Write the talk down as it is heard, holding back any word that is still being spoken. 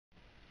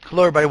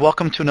Hello everybody,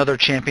 welcome to another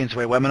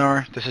ChampionsWay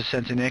webinar. This is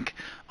Sensei Nick.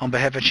 On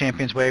behalf of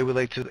ChampionsWay, we'd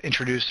like to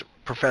introduce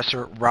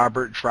Professor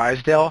Robert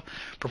Drysdale.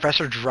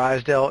 Professor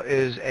Drysdale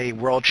is a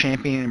world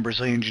champion in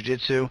Brazilian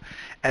Jiu-Jitsu,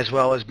 as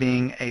well as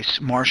being a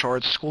martial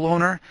arts school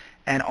owner,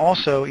 and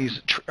also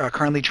he's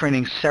currently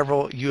training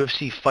several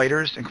UFC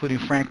fighters, including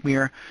Frank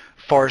Mir,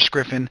 Forrest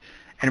Griffin,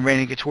 and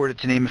Randy Couture,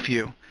 to name a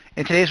few.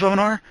 In today's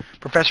webinar,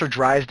 Professor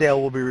Drysdale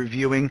will be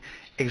reviewing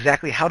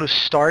exactly how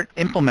to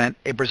implement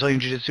a Brazilian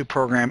Jiu-Jitsu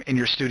program in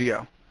your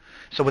studio.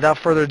 So without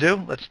further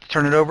ado, let's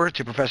turn it over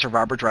to Professor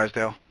Robert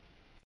Drysdale.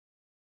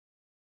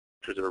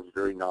 Teachers are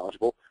very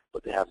knowledgeable,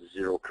 but they have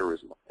zero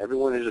charisma.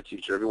 Everyone is a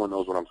teacher. Everyone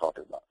knows what I'm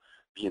talking about.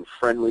 Being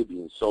friendly,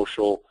 being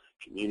social,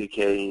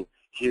 communicating,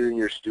 hearing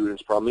your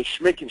students' problems,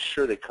 making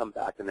sure they come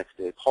back the next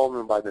day, calling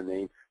them by the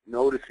name,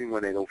 noticing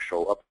when they don't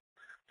show up,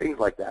 things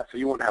like that. So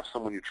you want to have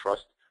someone you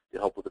trust to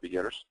help with the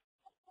beginners.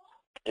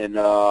 And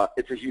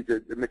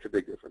it makes a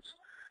big difference.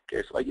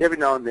 Okay, so like every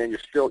now and then you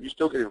still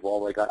get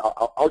involved. Like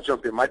I'll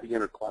jump in. My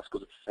beginner class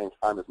goes at the same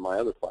time as my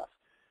other class,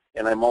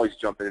 and I'm always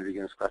jumping into the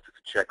beginner's class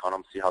to check on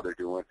them, see how they're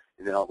doing,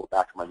 and then I'll go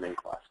back to my main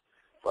class.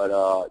 But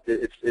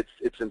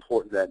it's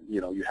important that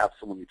you have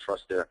someone you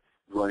trust there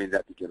running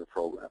that beginner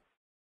program.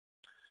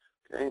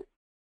 Okay,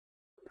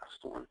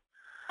 next one.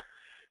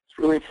 It's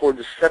really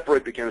important to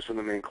separate beginners from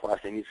the main class.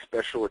 They need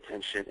special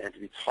attention and to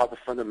be taught the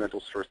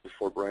fundamentals first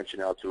before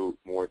branching out to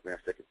more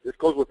advanced techniques. This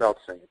goes without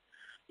saying.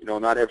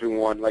 Not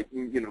everyone,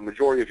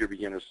 majority of your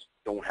beginners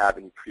don't have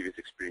any previous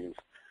experience.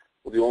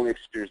 Well, the only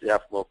experience they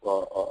have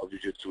of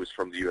jiu-jitsu is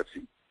from the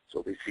UFC.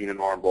 So they've seen an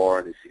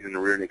armbar, they've seen a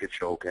rear naked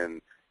choke,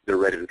 and they're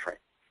ready to train.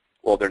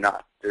 Well, they're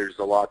not. There's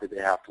a lot that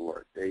they have to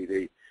learn.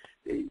 They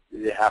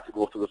have to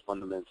go through the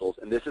fundamentals,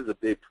 and this is a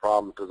big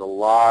problem because a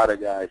lot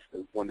of guys,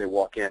 when they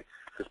walk in,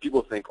 because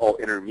people think, oh,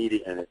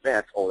 intermediate and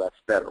advanced, oh,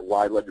 that's better.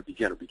 Why let the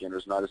beginner?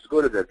 Beginner's not as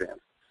good as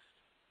advanced.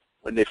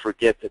 When they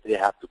forget that they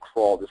have to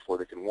crawl before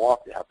they can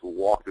walk, they have to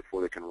walk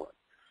before they can run.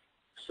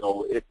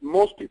 So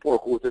most people are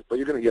cool with it, but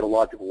you're going to get a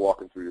lot of people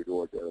walking through your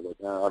door there like,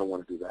 I don't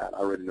want to do that. I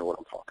already know what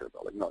I'm talking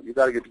about. Like, no, you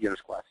got to get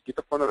beginner's class. Get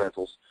the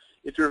fundamentals.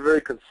 If you're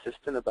very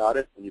consistent about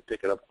it and you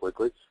pick it up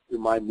quickly, you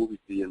might move to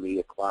the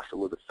intermediate class a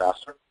little bit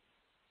faster.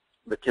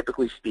 But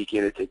typically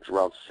speaking, it takes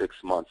around 6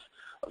 months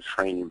of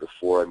training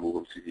before I move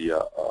them to the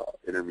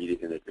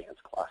intermediate and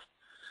advanced class.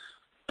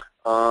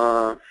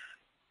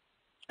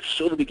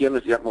 Show the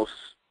beginners the utmost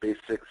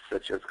basics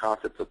such as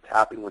concepts of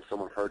tapping when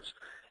something hurts,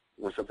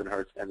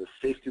 and the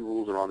safety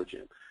rules around the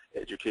gym.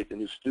 Educate the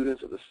new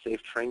students of the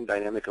safe training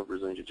dynamic of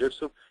Brazilian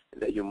Jiu-Jitsu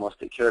and that you must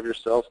take care of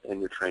yourselves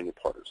and your training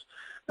partners.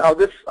 Now,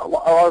 a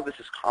lot of this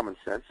is common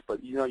sense,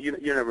 but you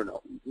never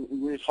know.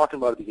 When you're talking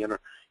about a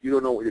beginner, you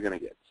don't know what you're going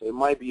to get. So it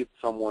might be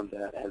someone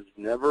that has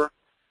never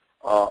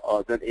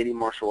done any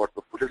martial arts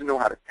before, doesn't know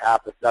how to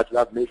tap.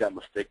 I've made that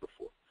mistake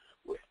before.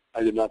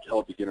 I did not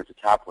tell a beginner to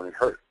tap when it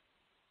hurt.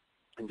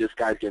 And this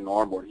guy's getting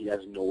armbar, he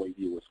has no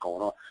idea what's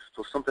going on.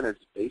 So something as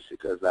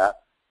basic as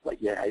that, like,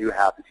 yeah, you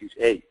have to teach,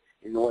 hey,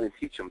 you know what, and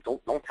teach him,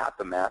 don't tap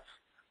the mats,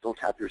 don't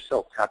tap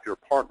yourself, tap your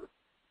partner,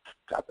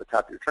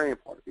 tap your training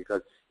partner,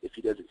 because if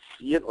he doesn't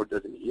see it or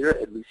doesn't hear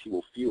it, at least he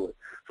will feel it.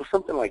 So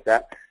something like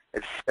that,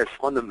 as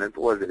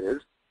fundamental as it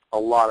is, a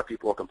lot of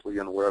people are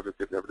completely unaware of it if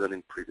they've never done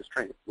any previous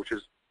training, which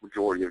is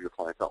majority of your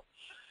clientele.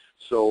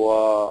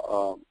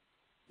 So,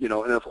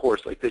 and of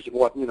course, like,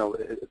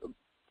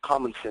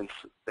 common sense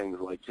things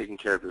like taking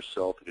care of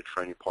yourself and your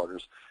training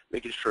partners,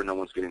 making sure no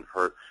one's getting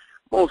hurt.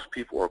 Most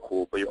people are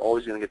cool, but you're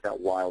always going to get that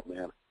wild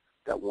man,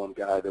 that one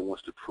guy that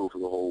wants to prove to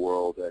the whole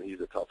world that he's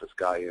the toughest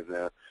guy in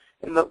there.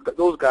 And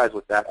those guys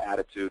with that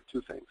attitude,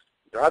 two things.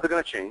 They're either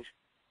going to change,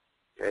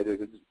 okay,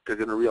 they're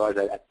going to realize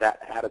that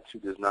that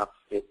attitude does not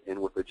fit in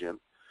with the gym,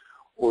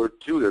 or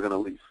two, they're going to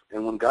leave.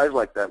 And when guys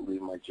like that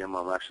leave my gym,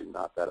 I'm actually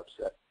not that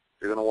upset.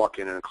 They're going to walk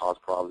in and cause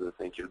problems and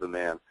think you're the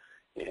man,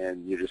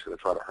 and you're just going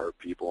to try to hurt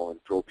people and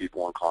throw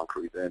people on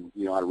concrete, then,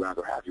 I'd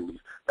rather have you leave.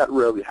 That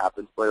rarely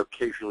happens, but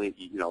occasionally,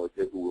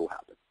 it will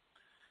happen.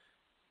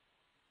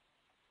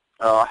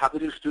 How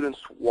do students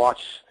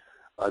watch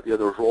the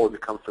other role and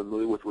become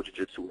familiar with what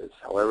Jiu-Jitsu is?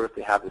 However, if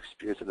they have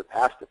experience in the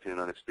past,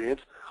 depending on experience,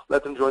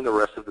 let them join the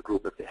rest of the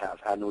group. If they have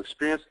had no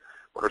experience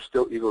but are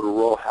still eager to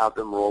roll, have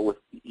them roll with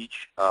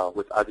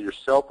with either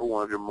yourself or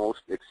one of your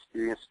most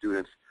experienced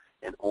students,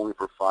 and only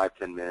for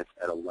 5-10 minutes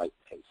at a light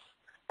pace.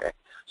 Okay?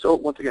 So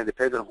once again, it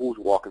depends on who's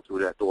walking through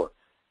that door.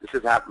 This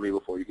has happened to me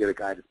before. You get a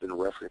guy that's been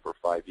wrestling for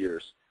 5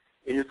 years,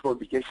 and you're going to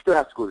begin. He still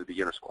has to go to the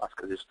beginner's class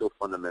because there's still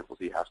fundamentals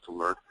he has to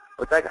learn.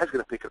 But that guy's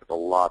going to pick it up a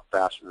lot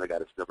faster than the guy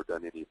that's never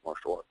done any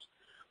martial arts.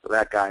 So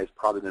that guy is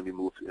probably going to be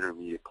moved to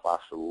intermediate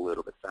class a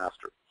little bit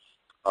faster.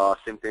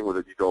 Same thing with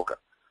a judoka.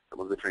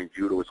 Someone's been training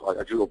judo, is like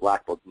a judo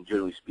black belt, and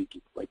generally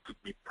speaking, like, could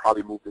be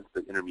probably moved into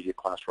the intermediate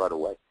class right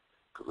away.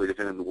 Because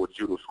depending on what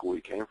judo school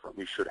he came from,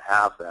 he should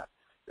have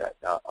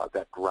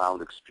that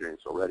ground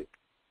experience already.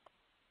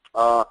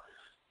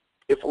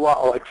 If a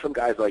lot, like some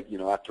guys, like,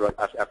 after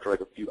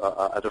like a few,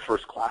 at the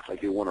first class,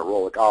 like, they want to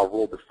roll, like, I'll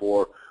roll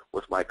before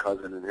with my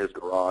cousin in his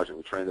garage, and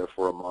we trained there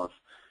for a month.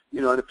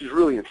 And if he's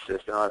really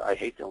insistent, I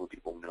hate telling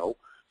people no.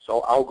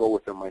 So I'll go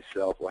with them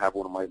myself, or have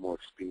one of my more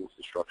experienced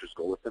instructors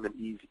go with them, and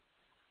easy.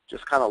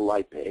 Just kind of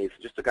light pace,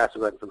 just a guy so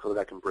that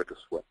I can break a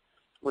sweat.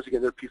 Once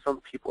again,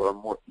 some people are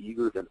more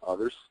eager than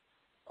others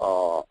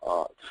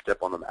to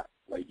step on the mat.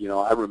 Like,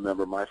 I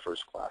remember my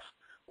first class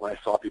when I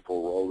saw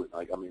people rolling.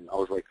 I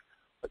was like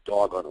a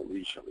dog on a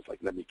leash. I was like,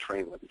 let me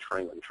train, let me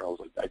train, let me train. I was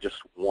like, I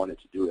just wanted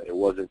to do that. It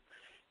wasn't,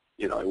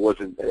 it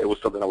was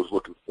something I was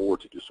looking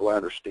forward to do. So I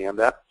understand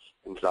that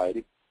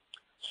anxiety.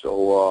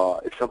 So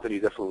it's something you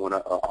definitely want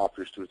to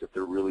offer your students if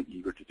they're really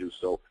eager to do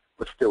so.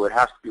 But still, it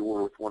has to be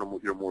with one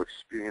of your more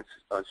experienced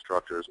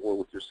instructors or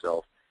with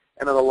yourself.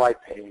 And at a light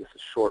pace, a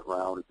short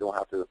round. You don't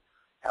have to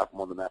have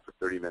them on the mat for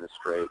 30 minutes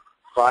straight.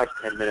 5,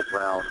 10-minute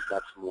rounds,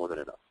 that's more than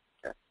enough.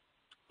 Okay.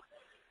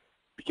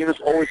 Beginners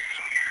always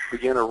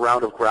begin a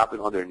round of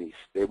grappling on their knees.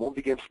 They won't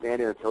begin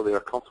standing until they are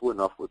comfortable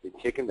enough with being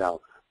taken down.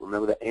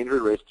 Remember that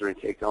injury rates during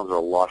takedowns are a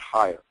lot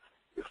higher.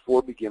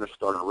 Before beginners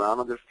start a round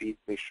on their feet,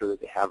 make sure that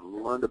they have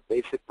learned the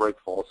basic break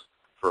falls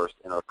first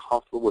and are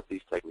comfortable with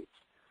these techniques.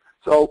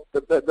 So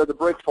the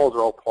break falls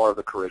are all part of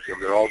the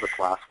curriculum. They're all the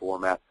class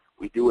format.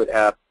 We do it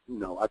at,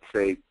 I'd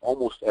say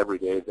almost every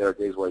day. There are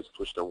days where I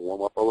switch to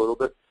warm up a little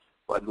bit,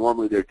 but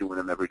normally they're doing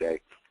them every day.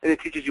 And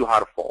it teaches you how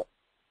to fall.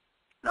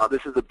 Now,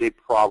 this is a big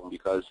problem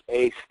because,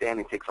 A,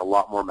 standing takes a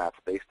lot more mat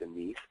space than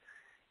knees,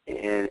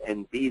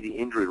 and B, the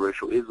injury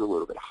ratio is a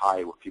little bit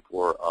high when people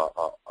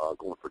are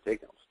going for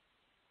takedowns.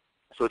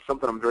 So it's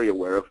something I'm very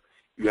aware of.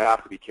 You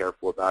have to be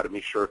careful about it.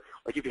 Make sure,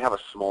 like if you have a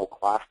small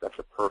class, that's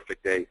a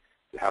perfect day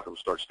to have them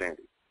start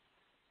standing.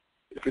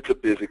 If it's a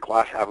busy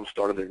class, have them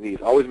start on their knees.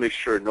 Always make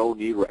sure no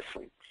knee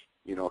wrestling,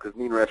 because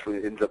knee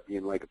wrestling ends up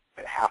being like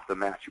half the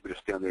match. You could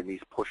just stay on their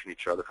knees pushing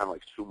each other, kind of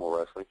like sumo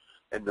wrestling,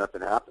 and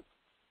nothing happens.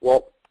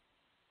 Well,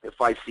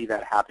 if I see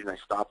that happening, I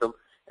stop them,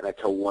 and I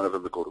tell one of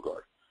them to go to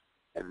guard.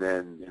 And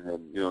then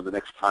the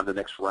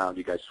next round,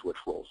 you guys switch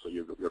roles. So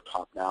you're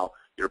top now,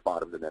 you're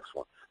bottom the next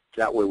one.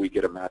 That way we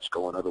get a match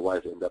going.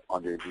 Otherwise, they end up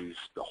on their knees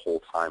the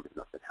whole time and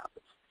nothing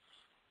happens.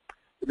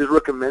 It is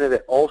recommended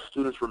that all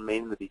students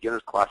remain in the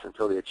beginner's class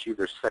until they achieve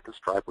their second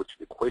stripe, which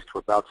equates to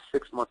about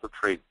 6 months of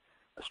training.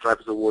 A stripe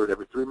is awarded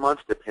every 3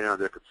 months, depending on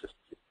their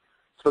consistency.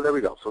 So there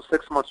we go. So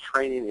 6 months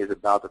training is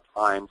about the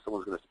time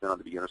someone's going to spend on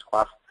the beginner's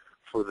class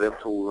for them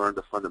to learn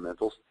the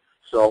fundamentals.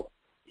 So,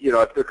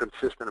 if they're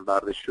consistent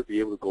about it, they should be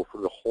able to go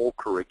through the whole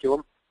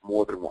curriculum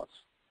more than once.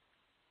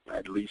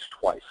 At least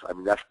twice. I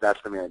mean, that's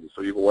the main idea.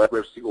 So you go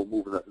every single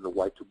move in the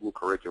white to blue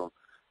curriculum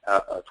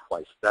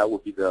twice. That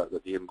would be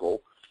the end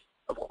goal.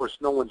 Of course,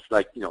 no one's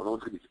going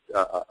to be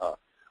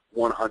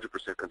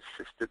 100%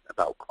 consistent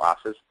about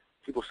classes.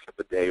 People skip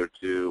a day or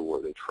two,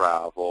 or they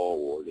travel,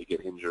 or they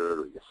get injured,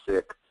 or get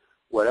sick,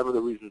 whatever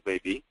the reasons may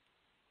be.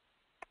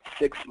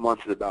 6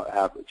 months is about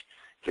average.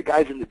 If the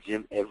guy's in the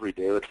gym every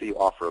day, let's say you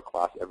offer a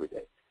class every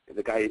day, and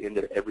the guy in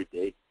there every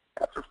day,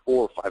 after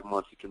 4 or 5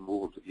 months, you can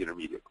move him to the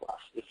intermediate class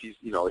if he's,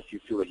 if you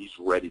feel that he's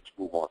ready to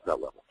move on to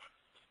that level.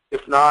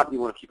 If not, you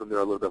want to keep him there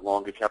a little bit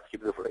longer. If you have to keep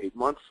him there for 8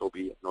 months, so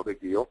be it. No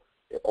big deal.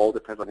 It all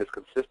depends on his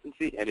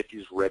consistency and if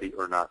he's ready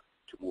or not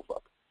to move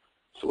up.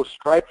 So a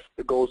stripe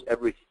that goes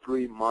every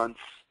 3 months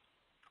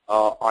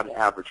on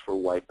average for a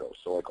white belt.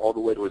 So like all the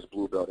way to his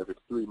blue belt, every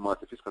 3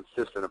 months, if he's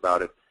consistent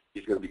about it,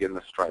 he's going to be getting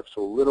a stripe.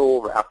 So a little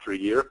over after a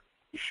year,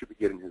 he should be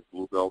getting his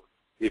blue belt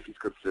if he's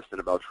consistent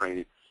about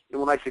training. And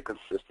when I say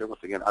consistent,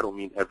 once again, I don't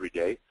mean every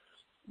day,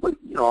 but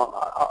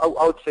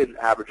I would say an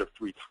average of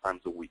 3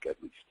 times a week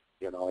at least.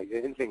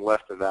 Anything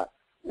less than that,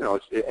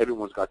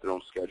 everyone's got their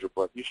own schedule,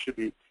 but you should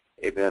be.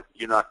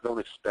 Don't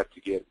expect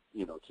to get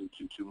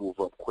to move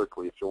up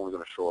quickly if you're only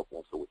going to show up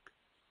once a week.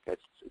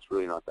 It's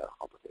really not that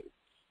complicated.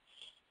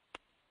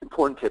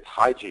 Important tips: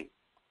 hygiene.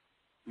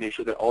 Make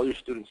sure that all your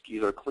students'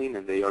 skis are clean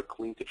and they are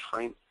clean to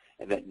train,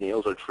 and that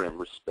nails are trimmed.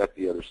 Respect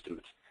the other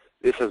students.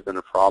 This has been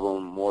a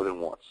problem more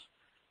than once.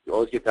 You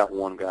always get that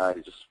one guy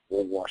that just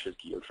won't wash his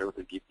gi or trim with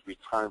the gi 3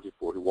 times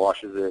before he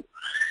washes it,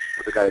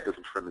 or the guy that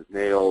doesn't trim his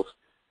nails.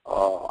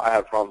 I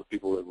have problems with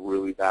people with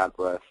really bad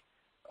breath,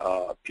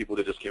 people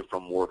that just came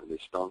from work and they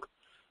stunk.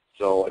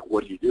 So, like,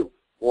 what do?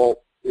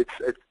 Well, I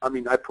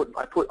put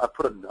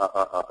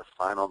a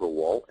sign on the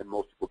wall, and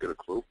most people get a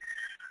clue.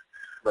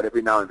 But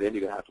every now and then,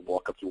 you're gonna have to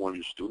walk up to one of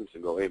your students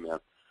and go, "Hey, man,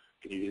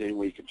 can you any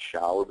way you can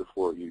shower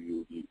before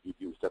you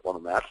step on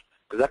the mat?"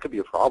 Because that could be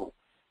a problem.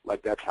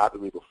 Like that's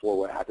happened to me before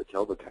where I had to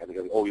tell the guy, and they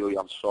go, "Oh,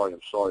 I'm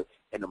sorry.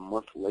 And a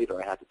month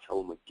later, I had to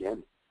tell him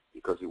again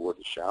because he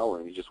wasn't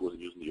showering. He just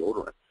wasn't using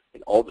deodorant.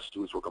 And all the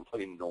students were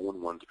complaining. No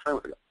one wanted to train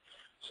with the guy.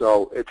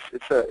 So it's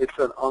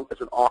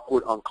an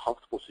awkward,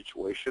 uncomfortable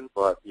situation.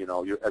 But as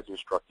an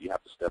instructor, you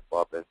have to step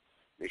up and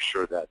make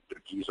sure that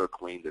their gis are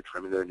clean, they're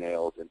trimming their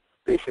nails, and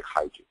basic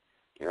hygiene.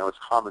 It's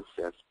common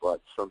sense, but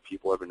some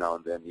people every now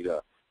and then need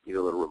a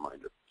little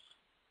reminder.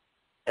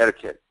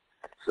 Etiquette.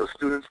 So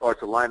students are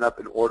to line up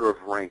in order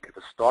of rank at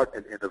the start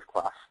and end of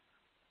class.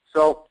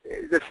 So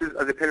this is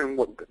depending on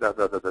what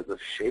the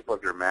shape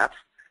of your mats.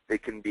 They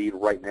can be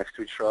right next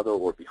to each other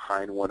or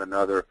behind one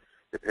another,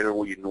 depending on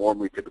what you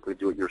normally typically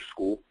do at your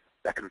school.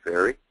 That can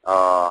vary,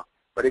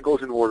 but it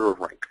goes in order of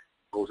rank.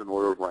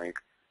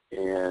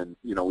 And,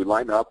 you know, we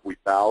line up, we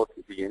bow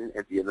at the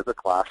end of the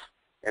class,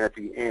 and at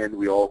the end,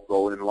 we all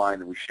go in line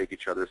and we shake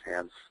each other's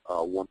hands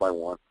one by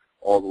one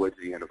all the way to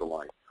the end of the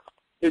line.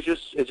 It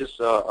just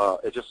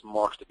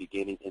marks the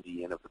beginning and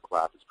the end of the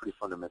class. It's pretty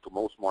fundamental.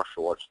 Most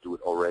martial arts do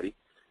it already.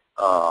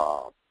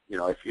 You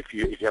know, if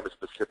you have a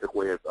specific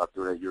way of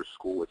doing it at your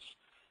school, it's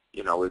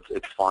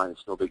fine.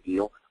 It's no big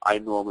deal. I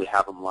normally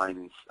have them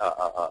lined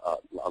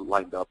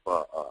up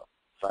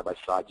side by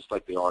side, just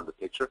like they are in the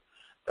picture.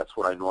 That's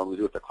what I normally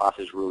do. If the class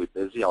is really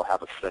busy, I'll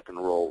have a second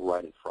row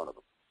right in front of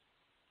them.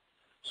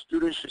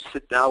 Students should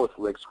sit down with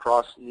legs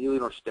crossed,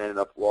 kneeling or standing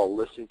up while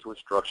listening to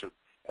instruction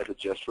as a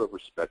gesture of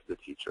respect to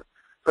the teacher.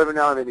 So every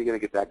now and then you're going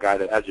to get that guy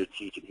that, as you're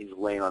teaching, he's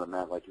laying on a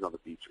mat like he's on the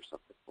beach or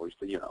something. Or he's,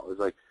 you know,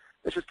 it's like,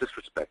 it's just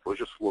disrespectful. It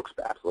just looks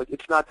bad. So, like,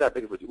 it's not that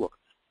big of a deal. Look,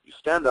 you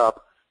stand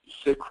up, you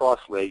sit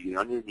cross-legged, you're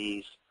on your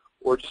knees,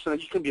 or just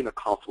you can be in a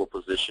comfortable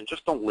position.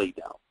 Just don't lay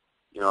down.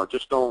 You know,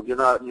 just don't. You're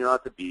not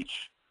at the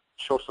beach.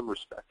 Show some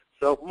respect.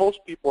 So most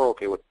people are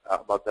okay with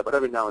about that, but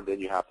every now and then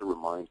you have to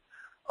remind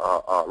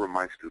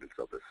students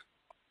of this.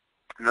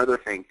 Another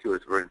thing too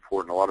is very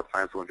important. A lot of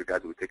times when your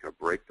guys will be taking a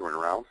break during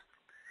rounds,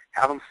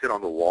 have them sit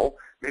on the wall.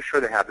 Make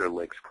sure they have their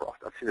legs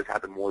crossed. I've seen this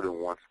happen more than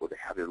once, where they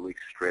have their legs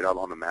straight out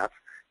on the mats,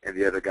 and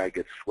the other guy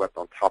gets swept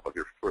on top of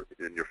your foot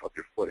and you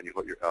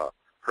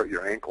hurt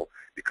your ankle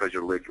because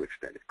your legs are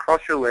extended.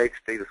 Cross your legs,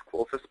 stay as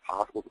close as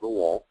possible to the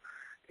wall,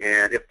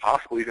 and if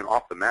possible, even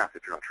off the mat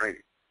if you're not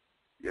training.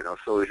 You know,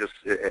 so it's just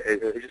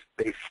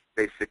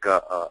basic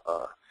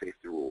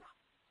safety rules.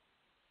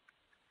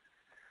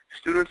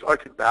 Students are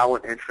to bow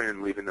when entering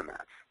and leaving the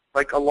mats.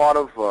 Like a lot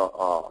of,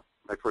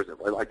 like for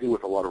example, I deal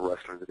with a lot of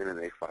wrestlers,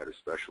 MMA fighters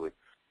especially,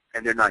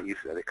 and they're not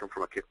used to that. They come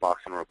from a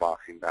kickboxing or a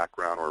boxing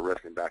background or a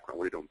wrestling background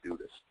where they don't do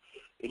this.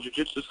 In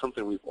jiu-jitsu, is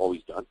something we've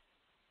always done.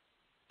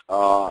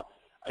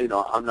 You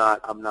know, I'm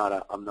not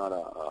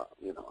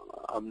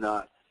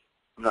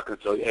going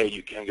to tell you, hey,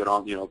 you can't get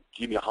on, you know,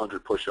 give me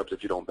 100 push-ups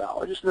if you don't bow.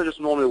 I just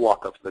normally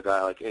walk up to the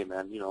guy like, hey,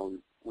 man, you know,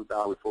 we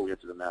bow before we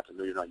enter the mat. I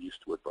know you're not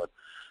used to it, but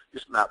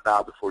just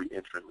bow before you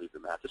enter and leave the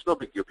mat. It's no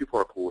big deal. People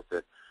are cool with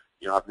it.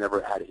 You know, I've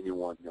never had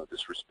anyone, you know,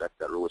 disrespect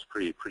that rule. It's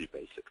pretty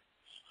basic.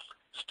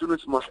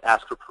 Students must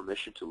ask for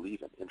permission to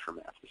leave and enter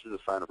mat. This is a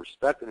sign of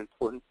respect and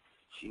important,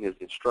 seeing as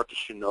the instructor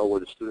should know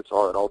where the students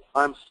are at all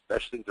times,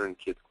 especially during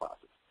kids'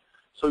 classes.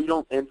 So you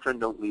don't enter and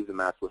don't leave the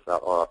mats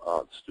without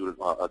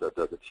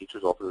the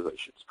teacher's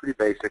authorization. It's pretty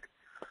basic.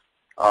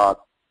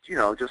 You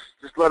know, just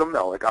let them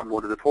know. Like, I'm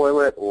going to the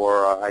toilet,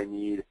 or I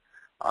need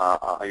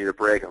a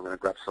break. I'm going to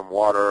grab some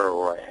water,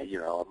 or you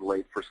know, I'm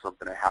late for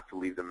something. I have to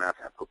leave the mats.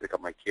 I have to go pick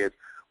up my kids.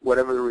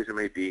 Whatever the reason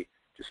may be,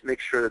 just make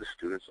sure that the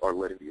students are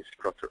letting the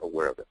instructor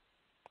aware of it.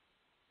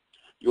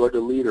 You are the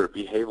leader.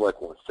 Behave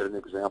like one. Set an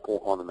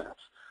example on the mats.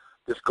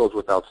 This goes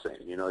without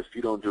saying. You know, if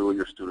you don't do it,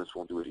 your students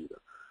won't do it either.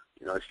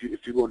 You know, if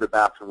you go in the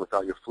bathroom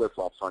without your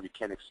flip-flops on, you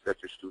can't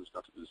expect your students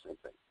not to do the same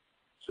thing.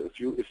 So if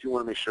you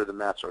want to make sure the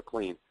mats are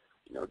clean,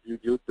 you know,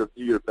 do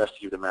your best to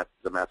keep the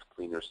mats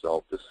clean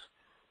yourself. This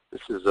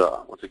is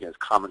once again,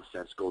 common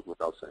sense, goes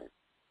without saying.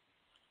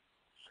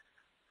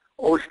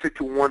 Always stick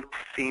to one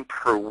theme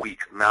per week: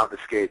 mount,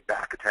 escape,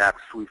 back attack,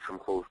 sweep, from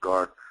close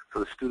guard, so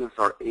the students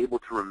are able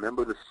to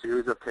remember the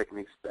series of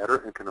techniques better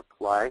and can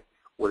apply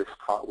what is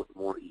taught with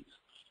more ease.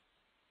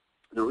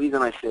 The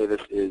reason I say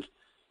this is,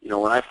 you know,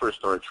 when I first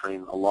started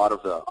training, a lot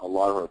of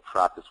our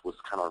practice was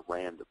kind of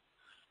random.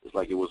 It's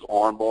like it was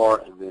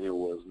armbar, and then it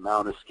was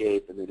mount,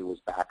 escape, and then it was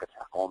back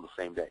attack all on the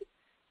same day.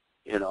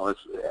 You know,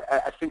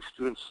 I think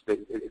students, they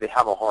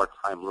have a hard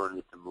time learning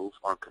if the moves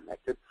aren't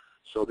connected,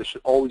 so they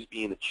should always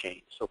be in a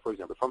chain. So, for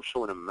example, if I'm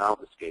showing a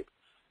mount escape,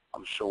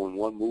 I'm showing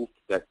one move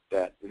and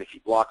if he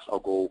blocks, I'll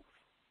go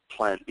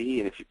plan B,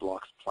 and if he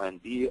blocks plan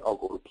B, I'll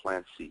go to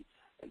plan C.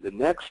 And the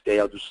next day,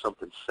 I'll do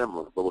something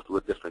similar, but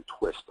with a different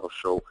twist. I'll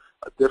show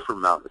a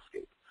different mount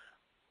escape.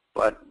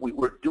 But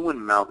we're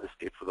doing mount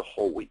escape for the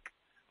whole week,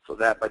 so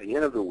that by the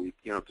end of the week,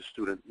 you know, the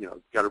student, you know,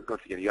 you got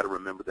to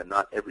remember that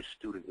not every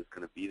student is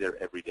going to be there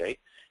every day.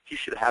 You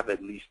should have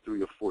at least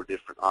 3 or 4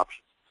 different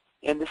options.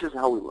 And this is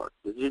how we learn.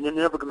 You're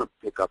never going to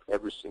pick up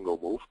every single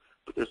move,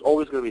 but there's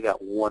always going to be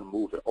that one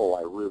move that, oh,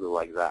 I really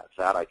like that.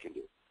 That I can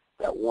do.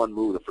 That one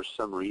move that for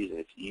some reason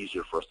it's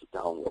easier for us to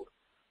download.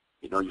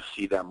 You know, you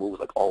see that move, it's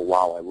like, oh,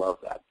 wow, I love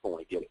that. I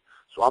want to get it.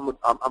 So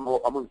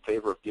I'm in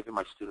favor of giving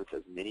my students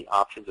as many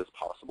options as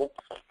possible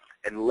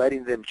and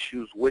letting them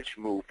choose which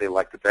move they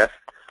like the best,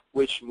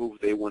 which move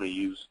they want to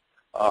use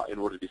in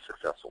order to be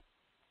successful.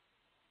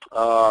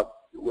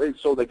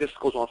 So like this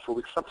goes on for a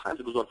week. Sometimes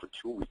it goes on for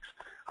 2 weeks.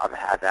 I've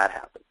had that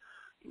happen.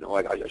 You know,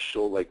 like I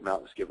show like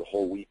mount escape the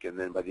whole week, and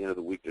then by the end of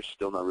the week they're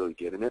still not really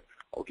getting it.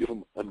 I'll give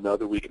them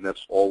another week, and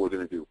that's all we're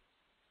going to do.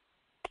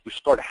 We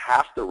start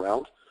half the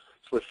round.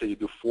 So let's say you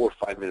do 4 or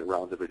 5 minute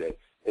rounds every day.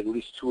 At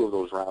least 2 of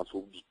those rounds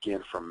will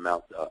begin from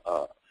mount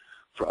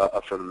from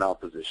the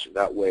mount position.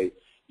 That way,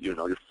 you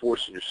know, you're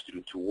forcing your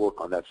student to work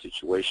on that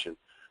situation.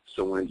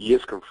 So when he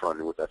is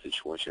confronted with that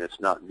situation, it's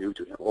not new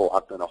to him. Oh,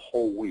 I've done a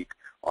whole week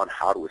on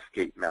how to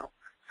escape mount.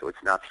 So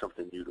it's not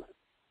something new to him.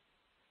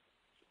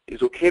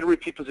 It's okay to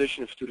repeat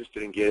position if students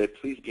didn't get it.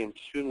 Please be in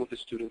tune with the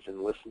students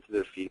and listen to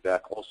their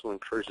feedback. Also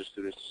encourage the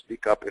students to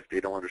speak up if they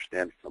don't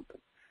understand something.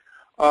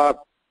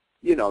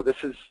 You know, this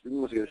is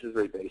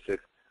very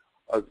basic.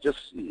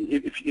 Just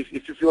if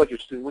you feel like your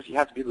students, you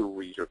have to be able to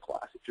read your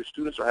class. If your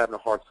students are having a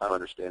hard time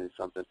understanding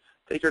something,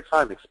 take your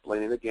time,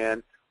 explain it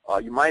again.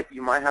 You might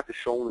have to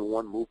show them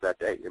one move that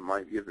day. It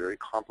might be a very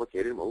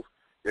complicated move.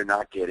 They're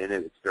not getting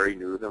it. It's very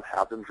new to them.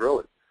 Have them drill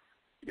it.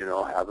 You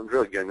know, have them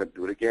drill it. You're going to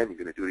do it again. You're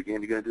going to do it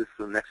again. You're going to do this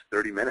for the next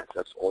 30 minutes.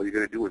 That's all you're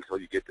going to do until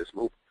you get this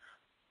move.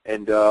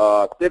 And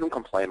they don't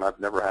complain. I've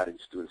never had any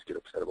students get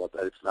upset about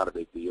that. It's not a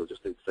big deal.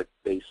 Just it's like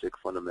basic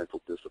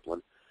fundamental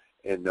discipline.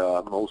 And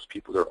most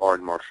people that are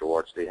in martial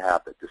arts, they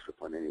have that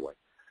discipline anyway.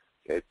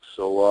 Okay,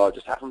 so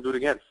just have them do it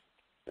again.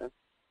 Okay?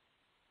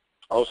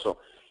 Also,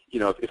 you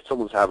know, if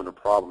someone's having a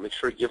problem, make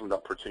sure you give them the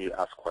opportunity to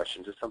ask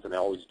questions. It's something I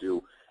always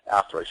do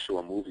after I show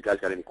a move. You guys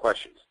got any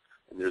questions?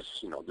 And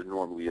there's, you know, there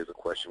normally is a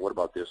question. What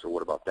about this or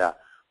what about that?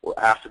 Or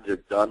after they're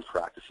done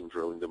practicing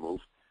drilling the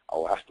move,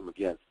 I'll ask them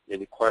again,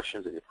 any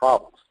questions, any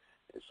problems?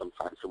 And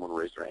sometimes someone will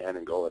raise their hand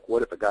and go like,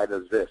 what if a guy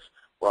does this?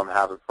 Well, I'm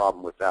having a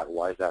problem with that.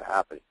 Why is that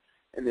happening?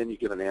 And then you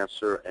give an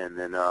answer, and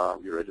then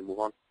you're ready to move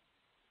on.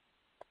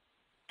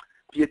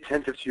 Be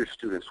attentive to your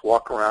students.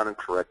 Walk around and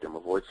correct them.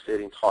 Avoid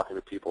sitting, talking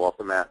to people off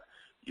the mat,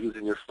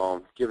 using your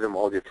phone. Give them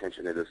all the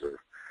attention they deserve.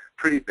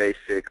 Pretty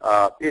basic.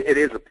 It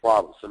is a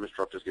problem. Some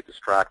instructors get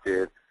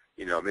distracted.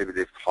 You know, maybe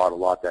they've taught a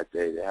lot that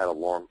day. They had a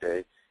long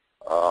day.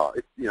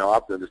 You know,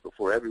 I've done this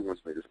before.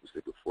 Everyone's made this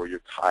mistake before.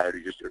 You're tired, or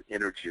your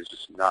energy is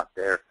just not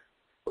there.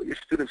 But your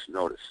students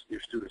notice.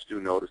 Your students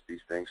do notice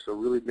these things. So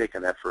really make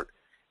an effort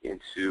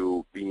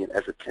into being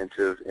as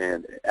attentive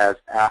and as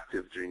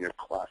active during your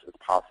class as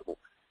possible.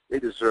 They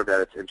deserve that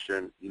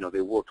attention. You know,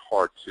 they worked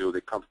hard too. They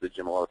come to the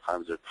gym a lot of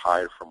times. They're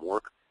tired from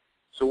work.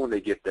 So when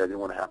they get there, they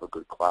want to have a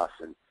good class,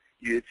 and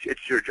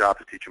it's your job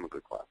to teach them a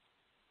good class.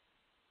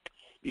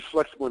 Be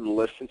flexible and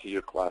listen to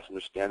your class.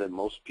 Understand that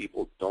most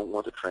people don't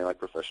want to train like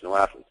professional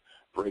athletes.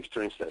 Breaks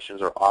during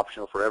sessions are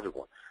optional for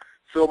everyone.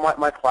 So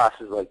my class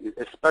is like,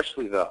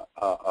 especially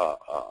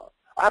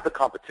I have the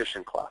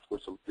competition class where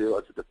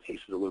the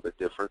pace is a little bit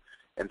different,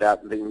 and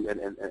that's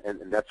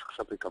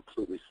something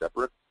completely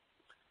separate.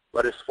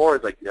 But as far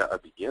as like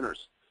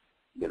beginners,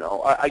 you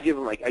know, I give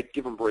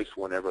them breaks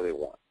whenever they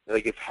want.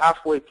 Like if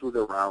halfway through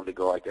the round they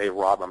go like, hey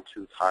Rob, I'm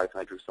too tired,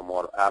 can I drink some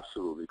water?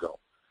 Absolutely, go.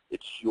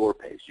 It's your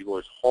pace. You go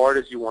as hard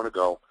as you want to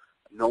go.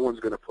 No one's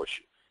going to push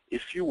you.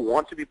 If you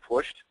want to be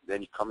pushed,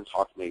 then you come and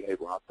talk to me. Hey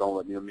Rob, don't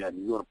let me. I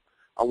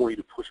want you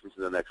to push me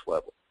to the next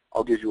level.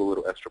 I'll give you a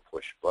little extra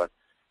push, but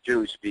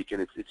generally speaking,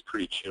 it's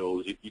pretty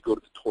chill. You go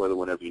to the toilet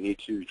whenever you need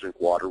to. You drink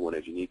water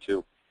whenever you need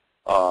to.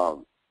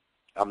 I'm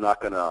not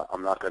gonna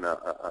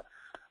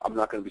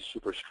be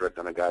super strict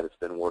on a guy that's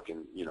been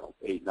working, you know,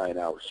 8-9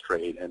 hours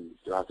straight and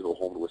still have to go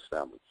home to his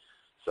family.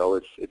 So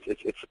it's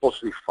supposed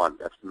to be fun.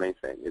 That's the main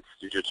thing.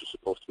 Jiu-jitsu is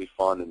supposed to be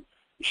fun, and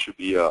it should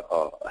be a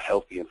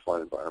healthy and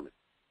fun environment.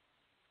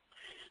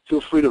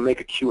 Feel free to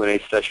make a Q&A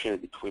session in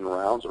between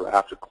rounds or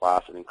after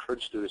class, and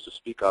encourage students to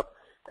speak up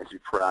and to be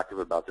proactive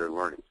about their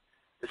learning.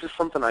 This is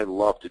something I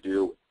love to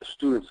do. The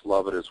students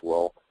love it as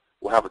well.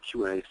 We'll have a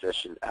Q&A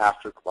session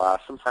after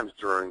class, sometimes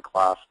during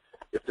class.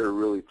 If they're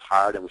really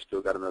tired and we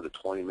still got another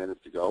 20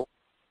 minutes to go,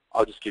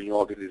 I'll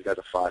give these guys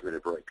a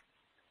 5-minute break.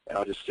 And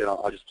I'll just sit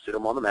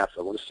them on the mat.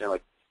 So I understand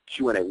like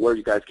Q&A, where are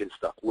you guys getting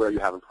stuck? Where are you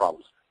having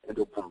problems? And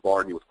they'll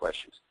bombard me with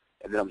questions.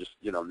 And then I'm just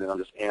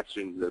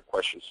answering their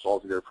questions,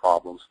 solving their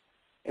problems.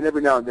 And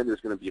every now and then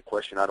there's going to be a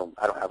question I don't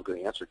have a good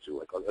answer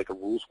to, like a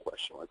rules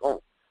question, like,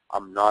 oh,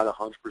 I'm not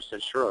 100%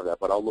 sure of that,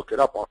 but I'll look it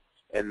up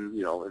and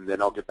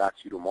then I'll get back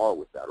to you tomorrow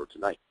with that or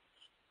tonight.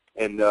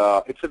 And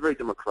it's a very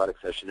democratic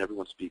session.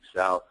 Everyone speaks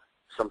out.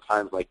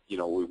 Sometimes, like, you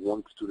know,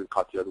 one student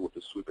caught the other with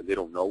a sweep and they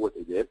don't know what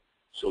they did,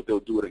 so they'll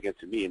do it again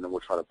to me, and then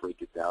we'll try to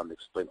break it down and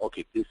explain,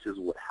 okay, this is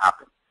what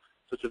happened.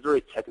 So it's a very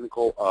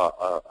technical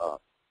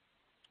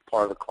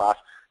part of the class,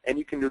 and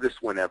you can do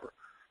this whenever.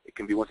 It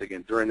can be, once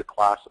again, during the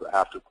class or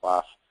after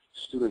class.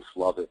 Students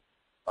love it.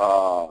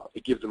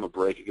 It gives them a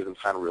break. It gives them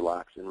time to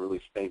relax and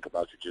really think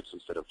about jiu-jitsu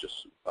instead of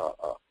just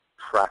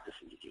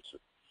practicing jiu-jitsu.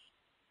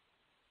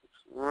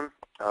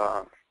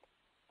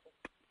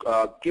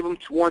 Give them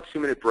 1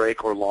 2-minute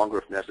break or longer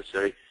if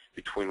necessary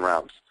between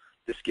rounds.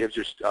 This gives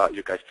your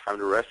guys time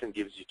to rest and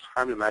gives you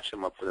time to match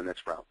them up for the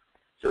next round.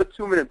 So a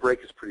 2-minute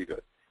break is pretty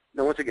good.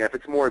 Now, once again, if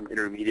it's more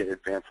intermediate,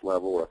 advanced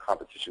level or a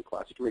competition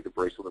class, you can make the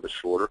breaks a little bit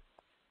shorter.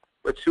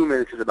 But 2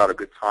 minutes is about a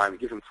good time.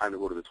 It gives them time to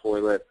go to the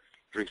toilet,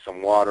 drink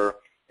some water,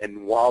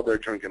 and while they're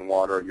drinking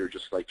water, you're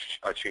just like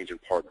changing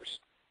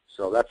partners.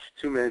 So that's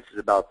 2 minutes is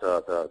about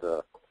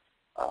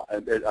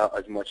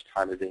as much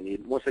time as they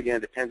need. Once again,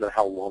 it depends on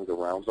how long the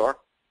rounds are.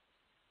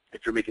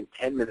 If you're making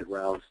 10-minute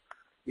rounds,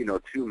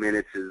 2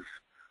 minutes is,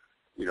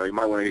 you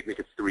might want to make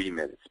it 3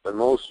 minutes. But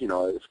most,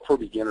 for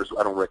beginners,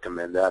 I don't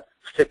recommend that.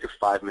 Stick to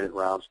 5-minute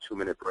rounds,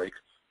 2-minute breaks,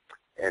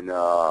 and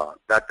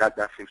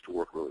that seems to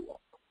work really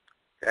well.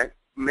 Okay.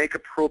 Make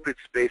appropriate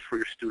space for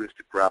your students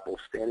to grapple.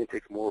 Standing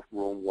takes more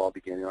room while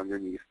beginning on your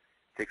knees.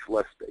 takes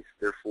less space.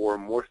 Therefore,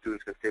 more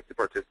students can safely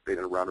participate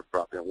in a round of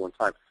dropping at one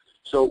time.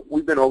 So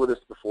we've been over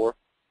this before.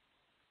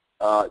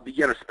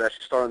 Beginners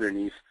especially, start on their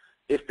knees.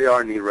 If they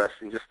are knee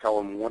resting, just tell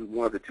them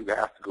one of the two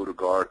has to go to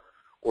guard,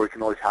 or you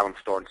can always have them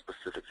start in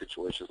specific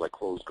situations like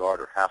closed guard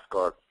or half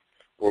guard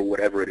or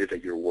whatever it is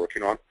that you're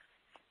working on.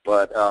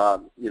 But,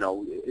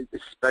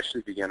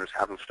 especially beginners,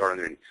 have them start on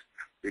their knees.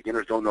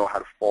 Beginners don't know how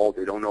to fall.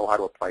 They don't know how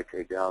to apply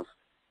takedowns.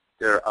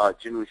 They're,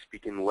 generally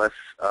speaking, less,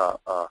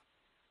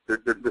 they're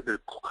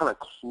kind of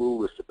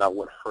clueless about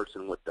what hurts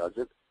and what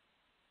doesn't.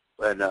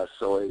 And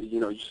so,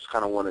 you just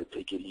kind of want to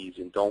take it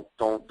easy and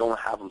don't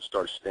have them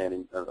start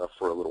standing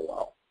for a little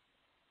while.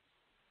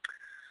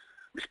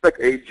 Respect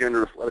age,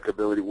 gender, athletic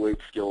ability, weight,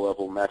 skill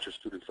level, match your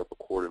students up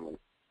accordingly.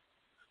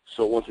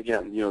 So once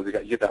again, you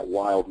get that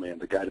wild man,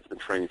 the guy that's been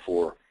training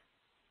for,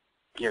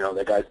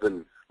 that guy's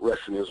been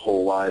wrestling his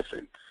whole life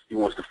and he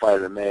wants to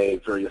fight an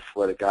MMA, very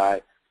athletic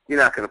guy. You're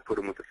not going to put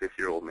him with a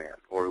 50-year-old man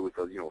or with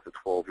a, with a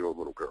 12-year-old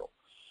little girl.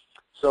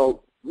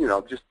 So,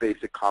 just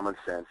basic common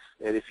sense.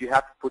 And if you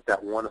have to put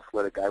that one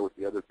athletic guy with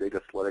the other big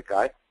athletic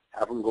guy,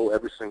 have them go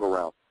every single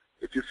round.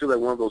 If you feel like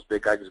one of those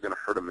big guys is going to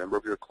hurt a member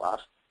of your class,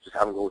 just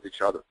have them go with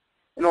each other.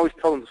 And always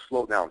tell them to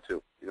slow down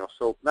too.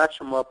 So match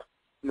them up,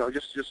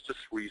 just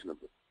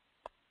reasonably.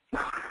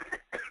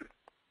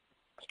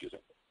 Excuse me.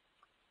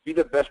 Be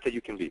the best that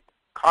you can be.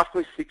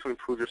 Constantly seek to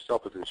improve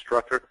yourself as an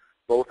instructor,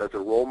 both as a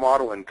role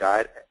model and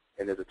guide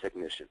and as a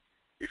technician.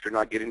 If you're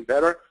not getting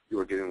better, you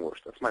are getting worse.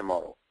 That's my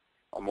motto.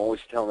 I'm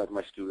always telling that to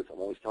my students. I'm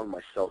always telling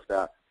myself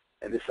that.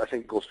 And this, I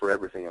think, goes for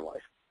everything in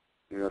life.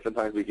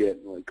 Sometimes we get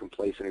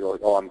complacent and go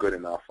like, oh, I'm good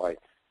enough.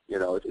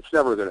 It's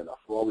never good enough.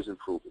 We're always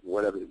improving.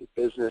 Whatever it is,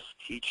 business,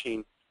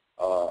 teaching,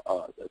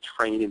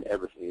 training,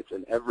 everything. It's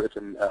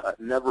a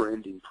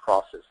never-ending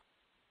process.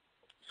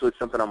 So it's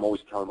something I'm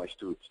always telling my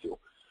students too.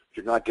 If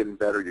you're not getting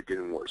better, you're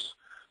getting worse.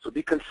 So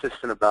be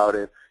consistent about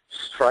it.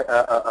 Strive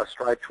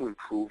to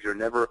improve.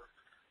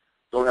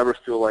 Don't ever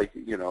feel like,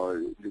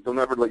 don't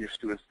ever let your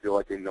students feel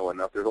like they know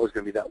enough. There's always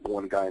going to be that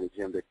one guy in the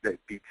gym that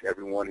beats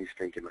everyone. He's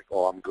thinking like,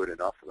 oh, I'm good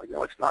enough. I'm like,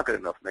 no, it's not good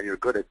enough, man. You're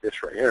good at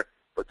this right here.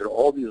 But there are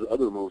all these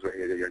other moves right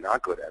here that you're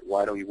not good at.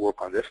 Why don't you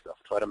work on this stuff?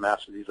 Try to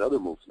master these other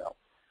moves now.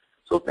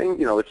 So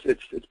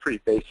it's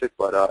pretty basic,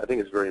 but I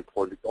think it's very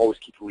important to always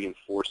keep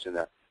reinforcing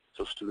that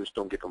so students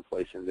don't get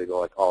complacent. They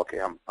go like, oh, okay,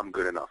 I'm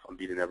good enough. I'm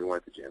beating everyone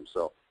at the gym,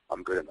 so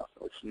I'm good enough.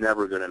 No, it's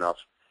never good enough.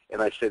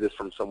 And I say this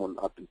from someone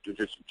I've been doing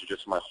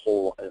jiu-jitsu my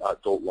whole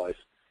adult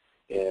life,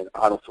 and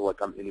I don't feel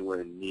like I'm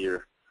anywhere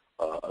near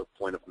a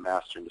point of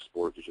mastering the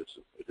sport of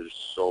jiu-jitsu.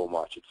 There's so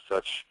much.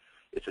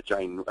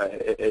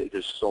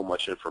 There's so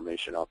much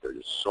information out there.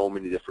 There's so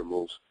many different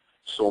moves,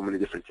 so many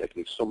different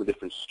techniques, so many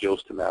different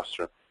skills to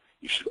master.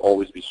 You should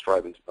always be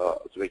striving to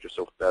make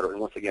yourself better. And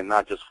once again,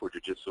 not just for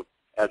jiu-jitsu,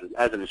 as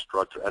an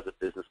instructor, as a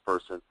business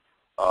person,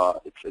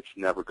 it's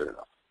never good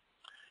enough.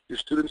 Your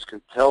students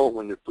can tell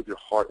when you put your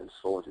heart and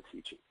soul into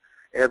teaching.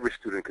 Every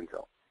student can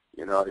tell.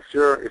 If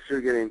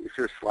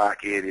you're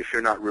slacking, if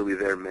you're not really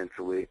there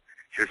mentally,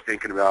 if you're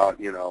thinking about,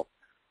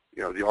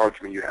 the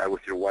argument you had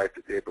with your wife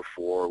the day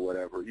before or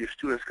whatever, your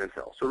students can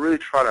tell. So really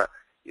try to,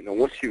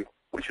 once you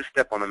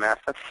step on the mat,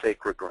 that's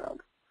sacred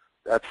ground.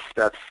 That's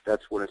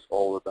what it's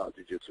all about,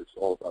 jiu-jitsu. It's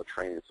all about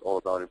training. It's all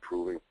about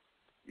improving.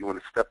 You want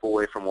to step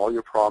away from all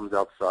your problems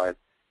outside,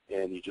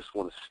 and you just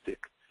want to stick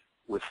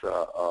with,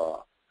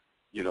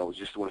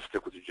 just want to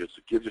stick with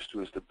jiu-jitsu. Give your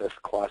students the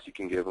best class you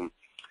can give them.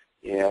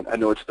 And I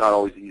know it's not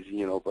always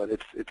easy, but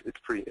it's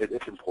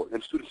important.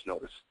 And students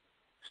notice.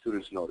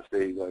 Students notice.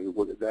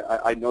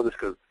 I know this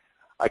because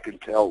I can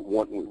tell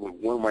one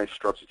of my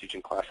instructors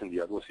teaching class and the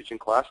other one's teaching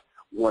class.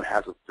 One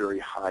has a very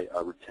high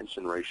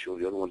retention ratio,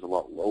 and the other one's a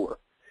lot lower.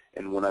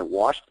 And when I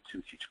watch the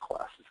two teach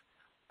classes,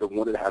 the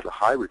one that has a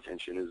high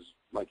retention is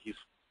like he's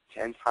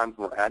 10 times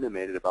more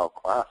animated about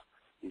class.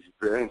 He's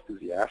very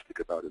enthusiastic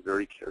about it,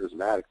 very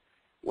charismatic.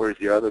 Whereas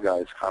the other guy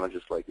is kind of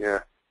just like, yeah,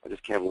 I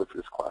just can't wait for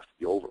this class to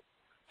be over.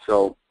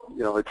 So,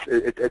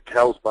 it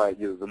tells by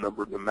the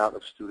amount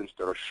of students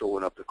that are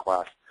showing up to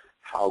class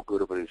how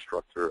good of an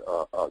instructor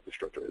the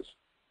instructor is.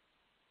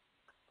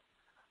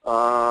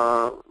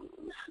 Let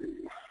me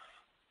see.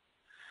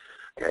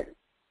 Okay.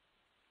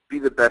 Be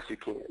the best you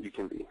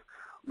can be.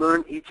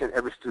 Learn each and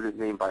every student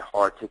name by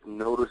heart. Take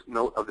note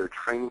of their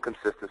training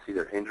consistency,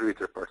 their injuries,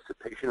 their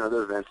participation in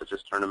other events such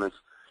as tournaments.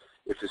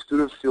 If the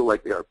students feel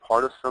like they are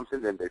part of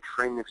something, then their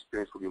training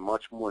experience will be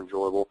much more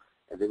enjoyable,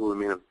 and they will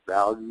remain a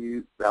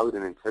valued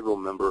and integral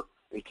member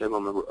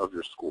of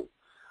your school.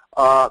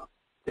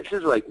 This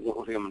is like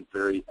one thing I'm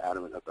very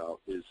adamant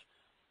about is,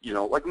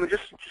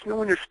 just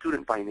knowing your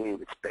student by name.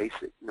 It's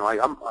basic. I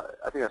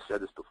think I've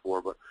said this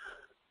before, but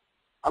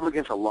I'm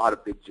against a lot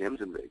of big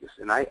gyms in Vegas,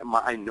 and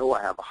I know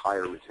I have a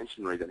higher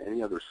retention rate than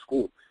any other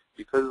school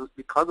because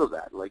of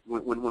that. Like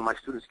when my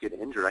students get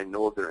injured, I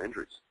know of their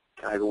injuries.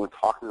 And I go and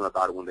talk to them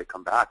about it when they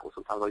come back. Well,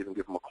 sometimes I'll even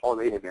give them a call.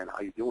 Hey, man,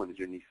 how you doing? Is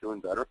your knee feeling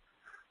better?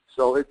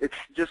 So it's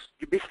just,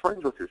 you be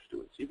friends with your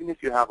students. Even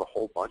if you have a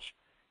whole bunch,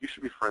 you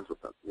should be friends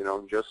with them.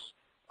 Just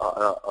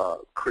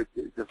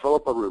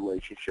develop a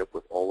relationship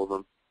with all of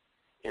them.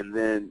 And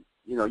then,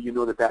 you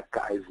know that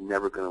guy is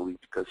never going to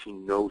leave because he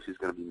knows he's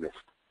going to be missed.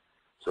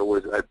 So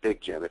with a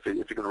big gym, if you're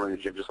going to run a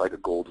gym just like a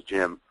Gold's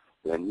Gym,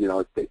 then,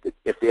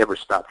 if they ever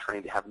stop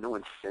training, they have no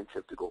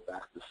incentive to go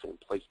back to the same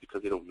place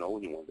because they don't know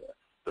anyone there.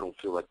 They don't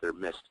feel like they're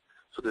missed.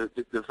 So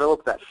they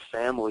develop that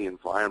family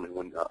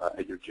environment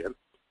at your gym,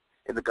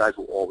 and the guys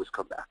will always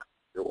come back.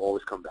 They'll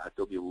always come back.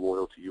 They'll be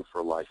loyal to you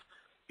for life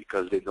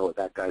because they know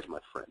that guy's my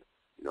friend.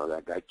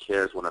 That guy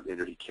cares when I'm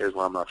injured. He cares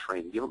when I'm not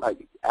training.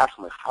 Ask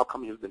him, how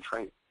come you've been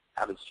training?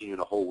 Haven't seen you in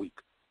a whole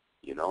week.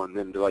 And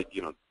then they're like,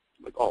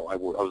 oh, I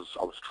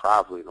was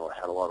traveling, or I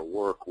had a lot of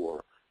work,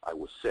 or I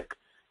was sick.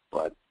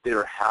 But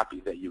they're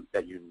happy that you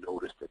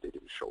noticed that they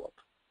didn't show up.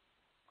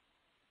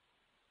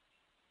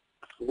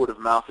 Word of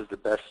mouth is the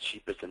best,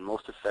 cheapest, and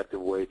most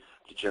effective way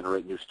to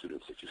generate new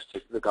students. If you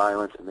stick to the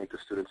guidelines and make the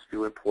students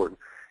feel important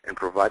and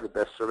provide the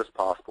best service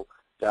possible,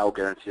 that will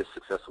guarantee a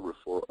successful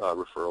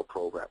referral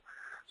program.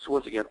 So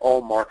once again,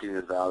 all marketing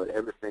is valid.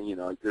 Everything,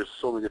 there's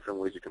so many different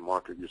ways you can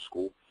market your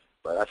school,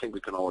 but I think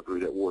we can all agree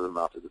that word of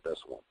mouth is the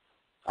best one.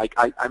 I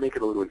make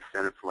it a little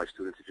incentive for my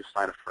students. If you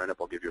sign a friend up,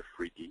 I'll give you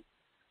a freebie,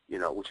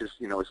 which is,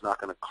 it's not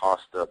going to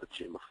cost the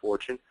gym a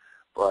fortune.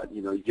 But,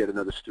 you get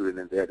another student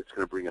in there that's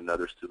going to bring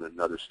another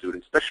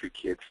student, especially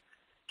kids.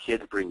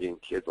 Kids bring in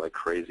kids like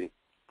crazy.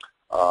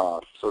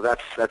 So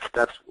that's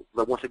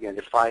but once again,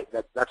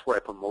 that's where I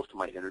put most of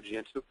my energy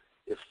into.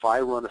 If I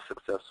run a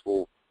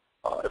successful,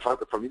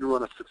 for me to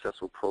run a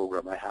successful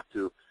program, I have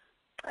to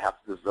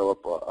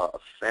develop a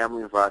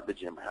family environment at the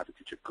gym. I have to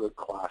teach a good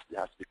class. There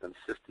has to be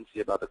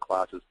consistency about the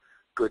classes,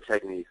 good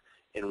techniques.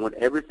 And when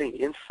everything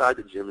inside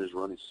the gym is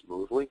running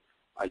smoothly,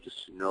 I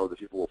just know that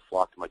people will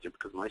flock to my gym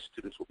because my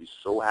students will be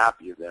so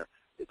happy in there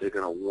that they're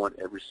going to want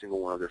every single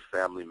one of their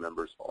family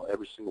members,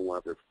 every single one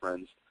of their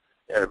friends,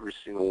 every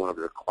single one of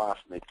their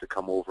classmates to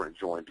come over and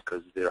join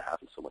because they're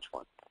having so much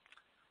fun.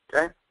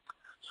 Okay?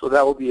 So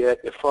that will be it.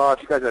 If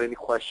you guys have any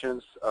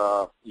questions,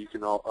 you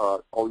can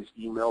always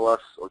email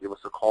us or give us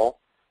a call.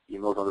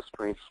 Email's on the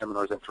screen,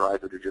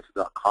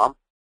 seminars@drysdale.com.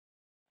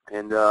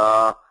 And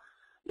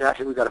yeah, I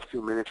think we've got a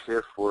few minutes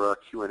here for a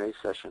Q&A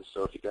session.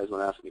 So if you guys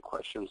want to ask any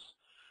questions,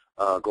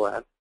 go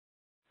ahead.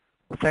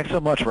 Well, thanks so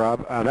much,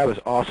 Rob. That was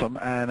awesome.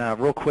 And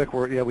real quick,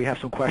 we have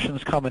some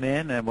questions coming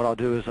in, and what I'll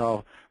do is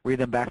I'll read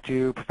them back to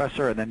you,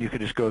 Professor, and then you can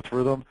just go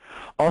through them.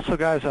 Also,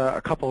 guys,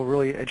 a couple of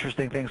really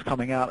interesting things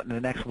coming out in the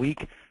next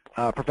week.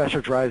 Professor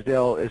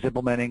Drysdale is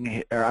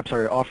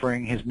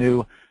offering his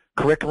new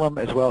curriculum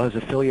as well as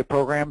affiliate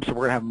program. So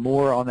we're going to have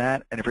more on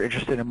that. And if you're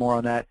interested in more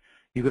on that,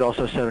 you could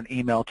also send an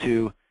email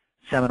to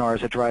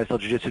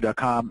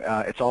seminars@drysdaljujitsu.com.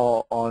 It's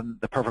all on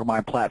the Perfect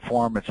Mind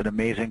platform. It's an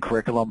amazing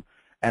curriculum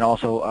and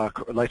also a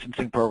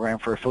licensing program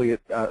for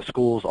affiliate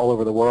schools all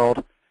over the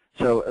world.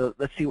 So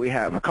let's see what we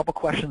have. A couple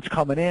questions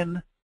coming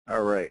in.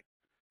 All right.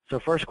 So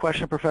first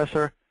question,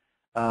 Professor.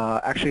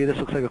 Actually, this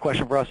looks like a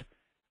question for us.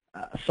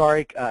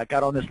 Sorry,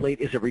 got on this late.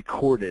 Is it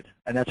recorded?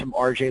 And that's from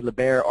RJ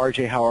LeBaire.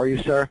 RJ, how are you,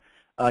 sir?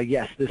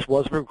 Yes, this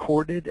was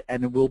recorded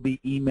and it will be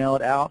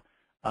emailed out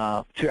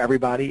to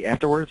everybody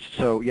afterwards.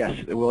 So yes,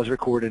 it was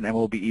recorded and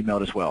will be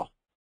emailed as well.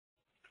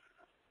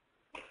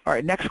 All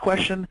right, next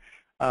question.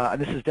 And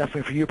this is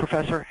definitely for you,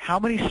 Professor. How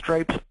many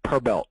stripes per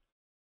belt?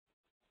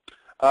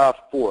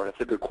 4.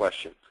 That's a good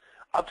question.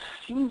 I've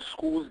seen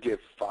schools give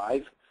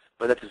 5,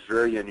 but that is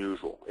very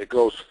unusual. It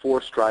goes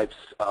 4 stripes.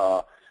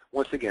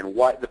 Once again,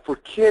 for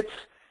kids,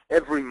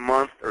 every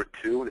month or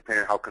 2,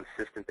 depending on how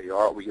consistent they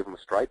are, we give them a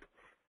stripe.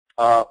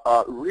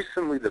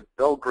 Recently, the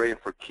belt grading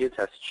for kids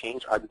has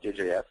changed,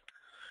 IBJJF.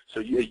 So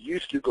it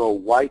used to go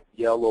white,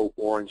 yellow,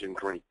 orange, and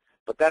green.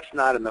 But that's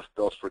not enough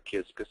belts for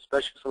kids, because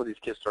especially some of these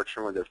kids start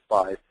showing they're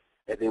 5,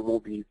 and they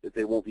won't be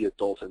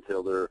adults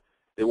until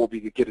they won't be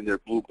getting their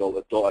blue belt,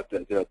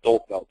 their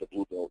adult belt, the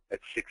blue belt, at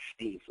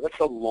 16. So that's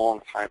a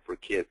long time for a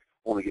kid.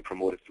 Only get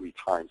promoted 3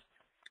 times.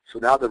 So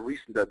now the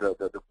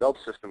belt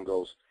system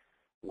goes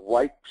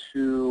white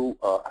to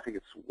I think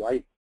it's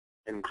white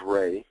and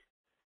gray,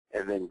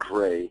 and then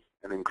gray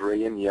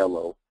and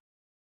yellow,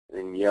 and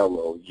then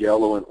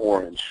yellow and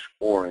orange,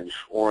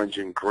 orange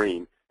and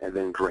green, and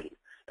then green.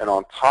 And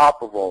on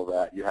top of all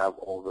that, you have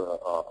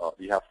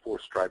you have 4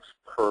 stripes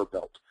per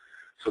belt.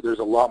 So there's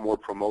a lot more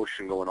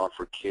promotion going on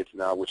for kids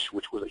now, which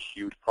was a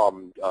huge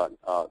problem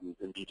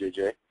in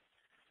BJJ.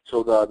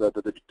 So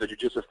the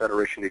Jiu-Jitsu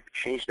Federation, they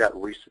changed that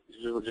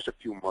recently, just a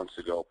few months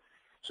ago.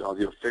 So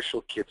the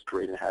official kids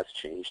grading has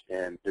changed,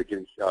 and they're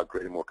getting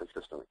graded more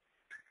consistently.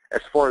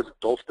 As far as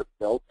adults, the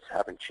belts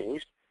haven't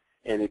changed,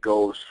 and it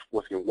goes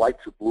white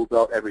to blue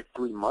belt every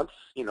 3 months.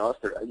 If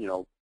they're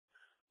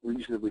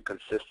reasonably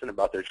consistent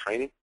about their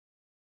training.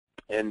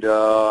 And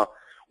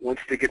once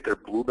they get their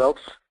blue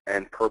belts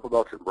and purple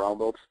belts and brown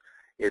belts,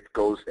 it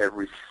goes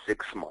every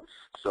 6 months.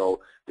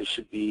 So they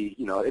should be,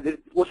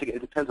 once again,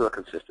 it depends on the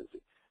consistency.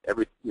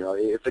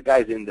 If the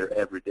guy's in there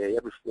every day,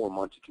 every 4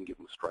 months, you can give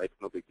him a stripe,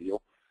 no big deal.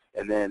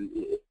 And then,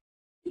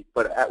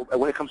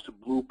 when it comes to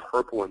blue,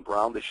 purple, and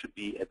brown, they should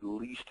be at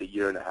least 1.5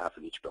 years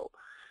in each belt.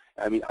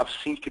 I mean, I've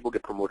seen people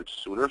get promoted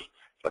sooner,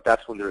 but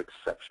that's when they're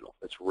exceptional.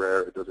 It's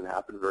rare. It doesn't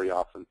happen very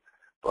often.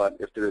 But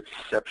if they're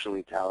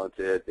exceptionally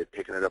talented, they're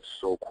picking it up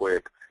so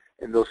quick,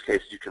 in those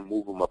cases you can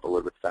move them up a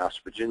little bit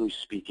faster. But generally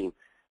speaking,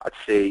 I'd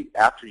say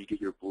after you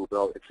get your blue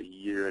belt, it's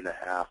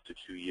 1.5 to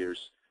 2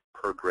 years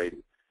per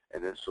grading.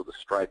 And then so the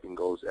striping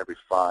goes every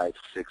 5,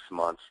 6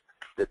 months,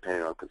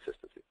 depending on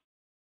consistency.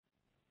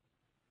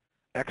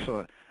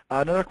 Excellent.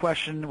 Another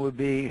question would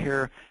be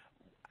here,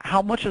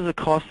 how much does it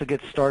cost to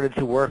get started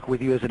to work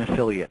with you as an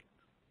affiliate?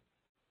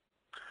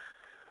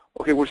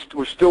 Okay,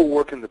 we're still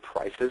working the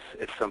prices.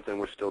 It's something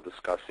we're still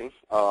discussing.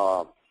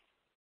 You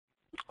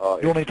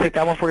want me to take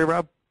that one for you,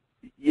 Rob?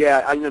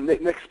 Yeah, I know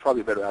Nick's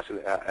probably better answer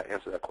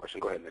that question.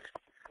 Go ahead, Nick.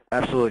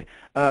 Absolutely.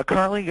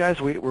 Currently, guys,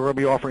 we're going to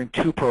be offering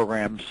 2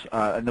 programs,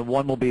 and the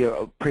one will be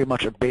pretty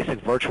much a basic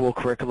virtual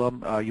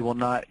curriculum. You will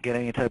not get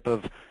any type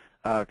of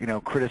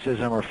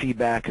criticism or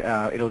feedback.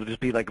 It'll just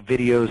be like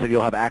videos that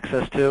you'll have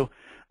access to.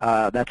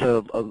 That's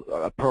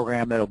a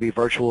program that'll be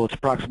virtual. It's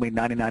approximately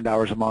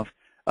 $99 a month.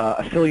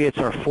 Affiliates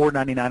are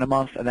 $4.99 a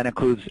month, and that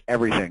includes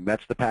everything.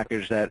 That's the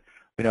package that,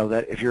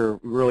 that if you're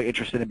really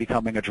interested in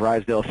becoming a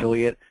Drysdale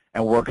affiliate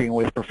and working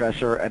with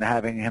Professor and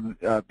having him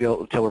be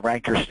able to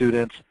rank your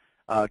students,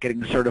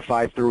 getting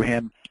certified through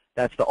him,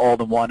 that's the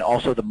all-in-one.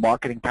 Also, the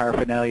marketing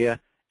paraphernalia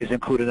is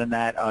included in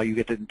that. You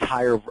get the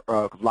entire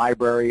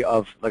library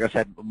of, like I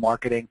said,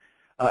 marketing.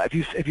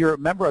 If you're a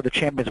member of the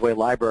ChampionsWay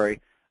library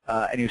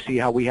and you see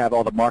how we have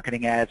all the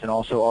marketing ads and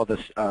also all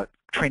this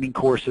training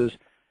courses,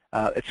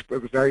 it's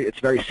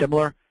very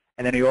similar.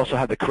 And then you also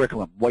have the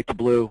curriculum: white to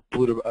blue,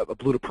 blue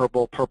to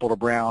purple, purple to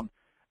brown,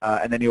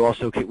 and then you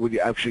also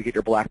actually get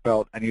your black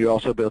belt, and you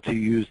also be able to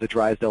use the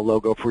Drysdale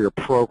logo for your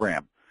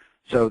program.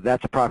 So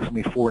that's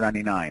approximately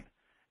 $4.99,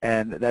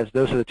 and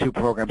those are the 2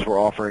 programs we're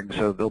offering.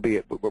 So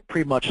we're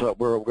pretty much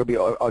we're going to be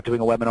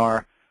doing a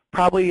webinar,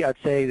 probably I'd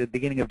say the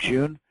beginning of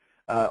June.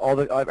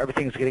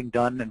 Everything is getting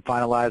done and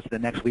finalized the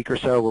next week or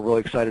so. We're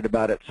really excited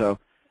about it. So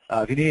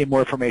if you need any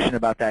more information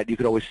about that, you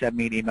could always send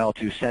me an email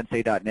to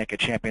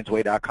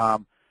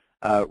sensei.nick@championsway.com.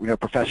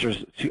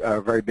 Professors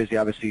are very busy,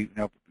 obviously,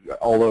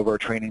 all over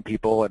training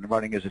people and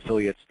running his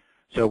affiliates.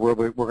 So we're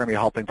going to be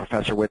helping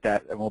Professor with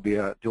that, and we'll be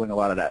doing a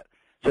lot of that.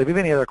 So if you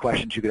have any other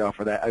questions, you could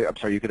offer that.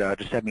 You could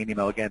just send me an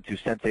email again to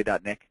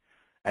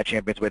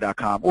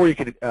sensei.nick@championsway.com, or you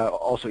could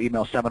also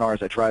email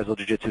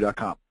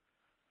seminars@drysdaleijiu-jitsu.com.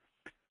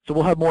 So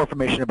we'll have more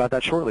information about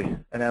that shortly,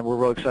 and then we're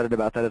really excited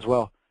about that as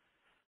well.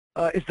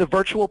 Is the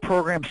virtual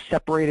program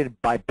separated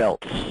by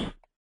belts?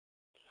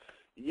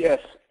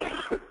 Yes.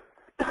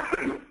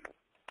 I'm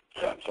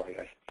sorry,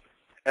 guys.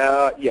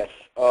 Yes,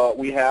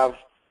 we have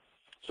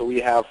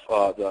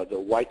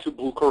the white to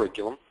blue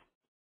curriculum.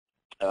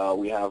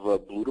 We have a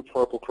blue to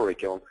purple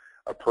curriculum,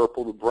 a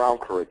purple to brown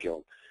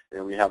curriculum,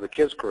 and we have the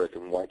kids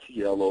curriculum: white to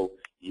yellow,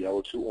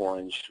 yellow to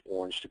orange,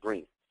 orange to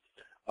green.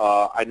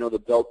 I know the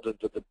belt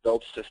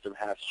system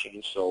has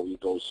changed, so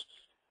it goes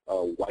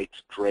white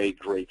to gray,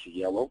 gray to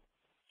yellow.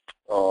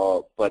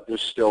 But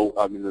there's still,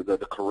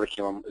 the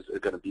curriculum is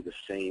going to be the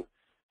same.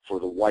 For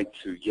the white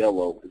to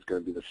yellow, is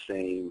going to be the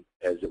same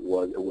as it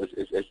was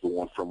as the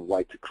one from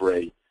white to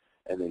gray,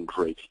 and then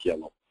gray to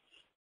yellow.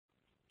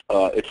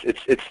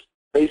 It's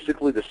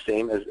basically the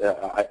same as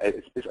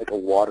it's like a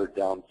watered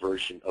down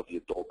version of the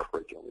adult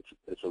curriculum.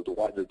 It's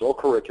the adult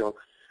curriculum,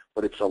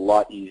 but it's a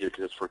lot easier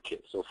because it's for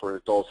kids. So for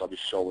adults, I'll be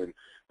showing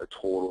a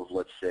total of,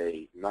 let's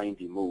say,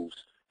 90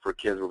 moves. For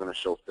kids, we're going to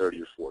show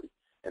 30 or 40,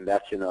 and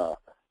that's in a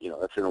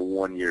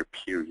 1-year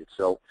period.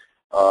 So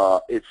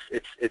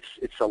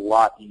it's a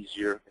lot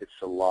easier.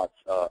 It's a lot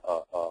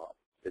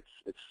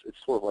it's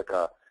sort of like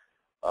a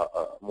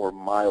more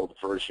mild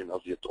version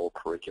of the adult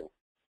curriculum.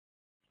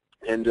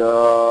 And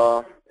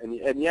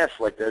yes,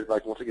 once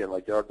again,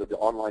 the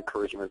online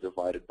curriculum is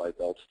divided by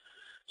belts.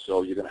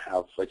 So you're going to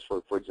have, for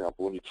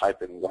example, when you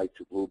type in white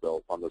to blue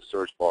belt on the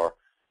search bar,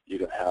 you're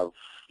going to have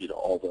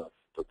all the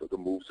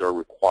moves that are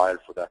required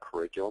for that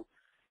curriculum.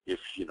 If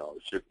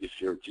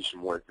you're teaching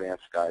more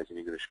advanced guys and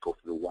you're going to go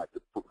through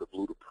the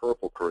blue to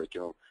purple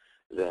curriculum,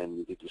 then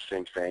you do the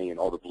same thing, and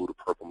all the blue to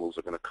purple moves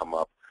are going to come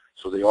up.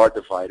 So they are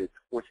divided.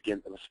 Once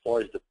again, as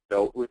far as the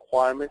belt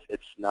requirements,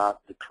 it's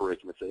not the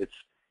curriculum.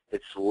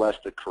 It's less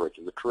the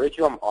curriculum. The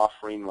curriculum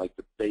offering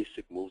the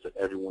basic moves that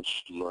everyone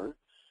should learn,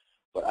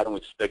 but I don't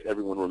expect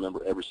everyone to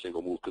remember every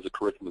single move because the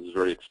curriculum is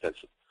very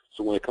extensive.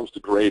 So when it comes to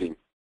grading,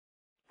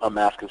 I'm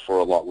asking for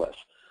a lot less.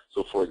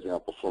 So for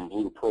example, from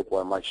blue to purple,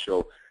 I might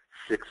show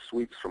 6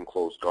 sweeps from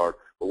closed guard,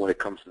 but when it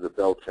comes to the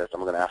belt test,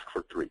 I'm going to ask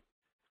for 3.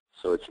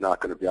 So it's not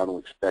going to be, I don't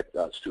expect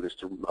students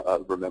to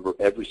remember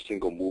every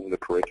single move in the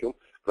curriculum.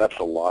 That's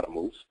a lot of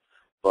moves,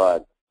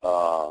 but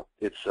I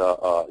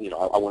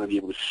want to be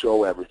able to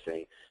show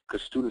everything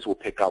because students will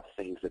pick out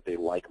things that they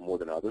like more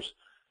than others.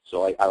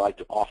 So I like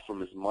to offer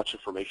them as much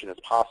information as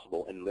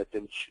possible and let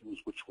them choose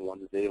which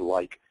ones they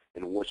like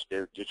and which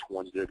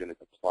ones they're going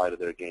to apply to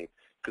their game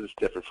because it's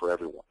different for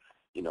everyone.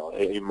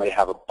 You may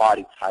have a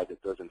body type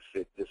that doesn't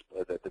fit this,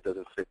 that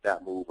doesn't fit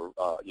that move, or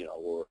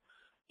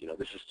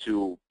this is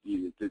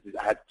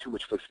I had too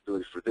much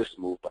flexibility for this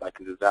move, but I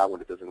can do that one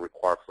that doesn't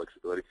require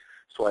flexibility.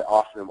 So I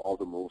offer them all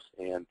the moves,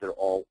 and they're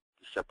all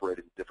separate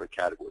it into different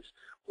categories: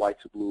 white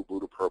to blue, blue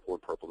to purple,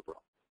 and purple to brown.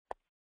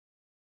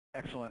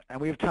 Excellent. And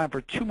we have time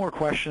for 2 more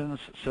questions.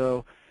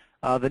 So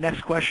the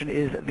next question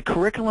is, the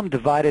curriculum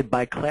divided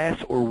by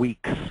class or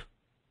weeks?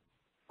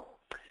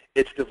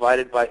 It's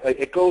divided by,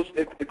 it goes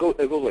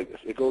like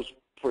this. It goes,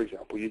 for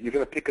example, you're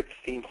going to pick a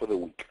theme for the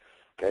week.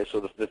 Okay, so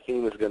the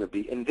theme is going to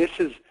be, and this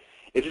is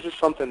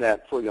something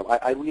that, for example,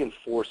 I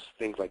reinforce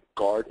things like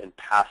guard and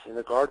passing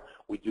the guard.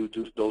 We do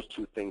those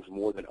 2 things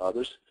more than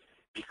others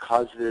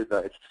because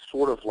it's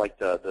sort of like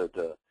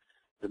the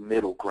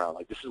middle ground.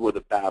 Like, this is where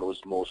the battle is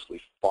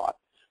mostly fought.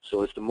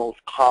 So it's the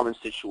most common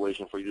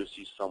situation for you to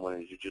see someone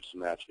in a jiu-jitsu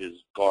match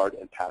is guard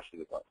and passing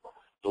the guard.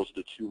 Those are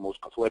the 2 most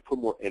common. So I put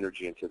more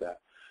energy into that.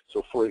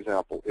 So, for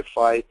example, if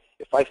I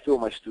feel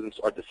my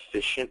students are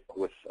deficient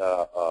with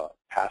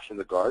passing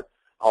the guard,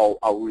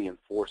 I'll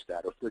reinforce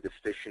that. Or if they're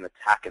deficient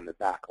attacking the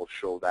back, I'll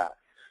show that.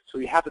 So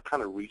you have to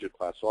kind of read your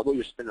class. So although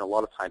you're spending a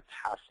lot of time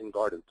passing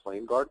guard and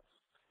playing guard,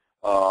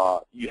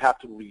 you have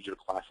to read your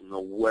class and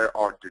know where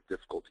are their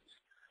difficulties.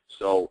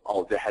 So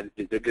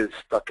they're getting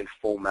stuck in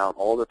full mount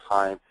all the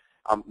time.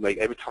 Like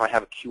every time I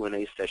have a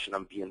Q&A session,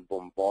 I'm being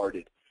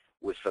bombarded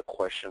with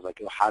questions like,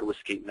 how to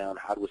escape mount,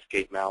 how to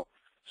escape mount.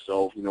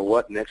 So you know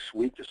what? Next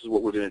week, this is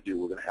what we're going to do.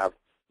 We're going to have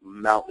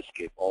mount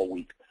escape all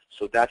week.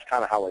 So that's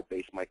kind of how I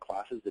base my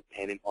classes,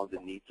 depending on the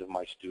needs of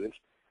my students.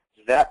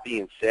 That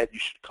being said, you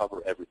should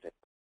cover everything.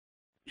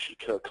 You should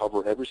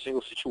cover every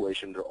single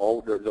situation. They're all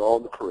in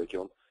the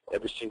curriculum.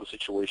 Every single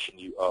situation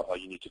you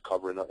need to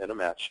cover in a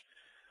match.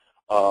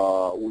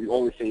 The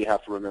only thing you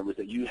have to remember is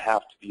that you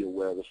have to be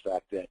aware of the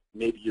fact that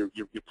maybe you're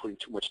putting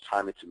too much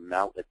time into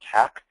mount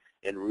attack,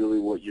 and really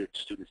what your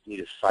students need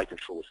is side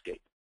control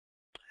escape.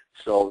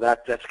 So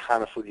that's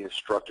kind of for the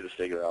instructor to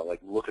figure out. Like,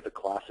 look at the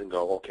class and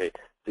go, okay,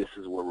 this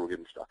is where we're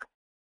getting stuck.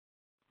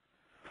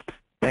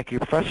 Thank you,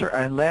 Professor.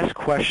 And last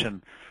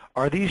question: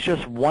 are these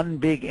just one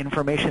big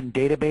information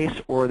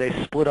database, or are they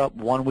split up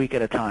 1 week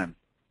at a time?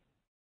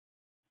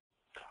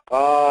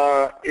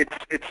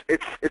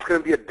 It's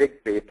going to be a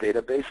big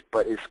database,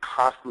 but it's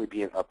constantly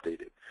being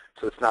updated.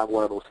 So it's not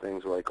one of those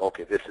things where, like,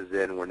 okay, this is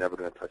it and we're never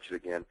going to touch it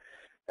again.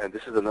 And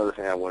this is another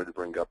thing I wanted to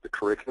bring up. The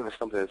curriculum is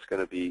something that's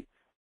going to be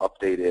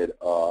updated.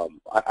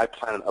 I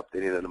plan on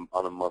updating it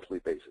on a monthly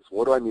basis.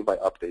 What do I mean by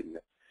updating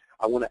it?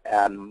 I want to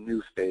add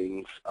new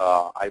things.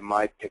 I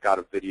might pick out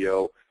a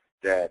video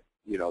that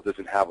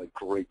doesn't have like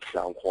great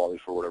sound quality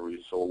for whatever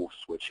reason, so we'll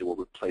switch it. We'll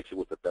replace it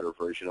with a better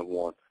version of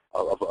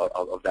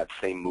of that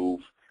same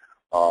move.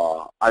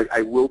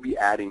 I will be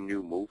adding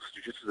new moves.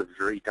 Jiu-jitsu is a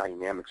very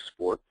dynamic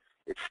sport.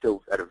 It's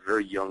still at a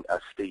very young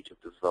stage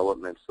of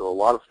development, so a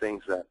lot of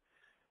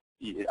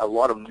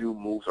new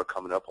moves are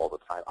coming up all the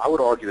time. I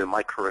would argue that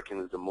my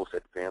curriculum is the most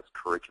advanced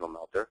curriculum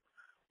out there.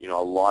 A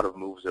lot of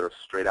moves that are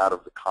straight out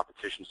of the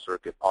competition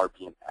circuit are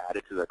being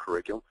added to that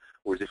curriculum,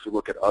 whereas if you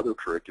look at other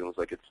curriculums,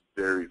 like, it's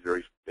very,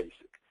 very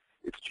basic.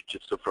 It's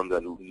jiu-jitsu from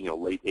the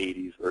late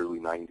 80s, early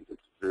 90s.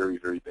 It's very,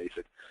 very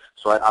basic.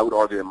 So I would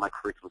argue that my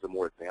curriculum is a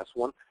more advanced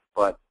one.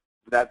 But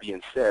that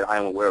being said, I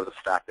am aware of the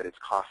fact that it's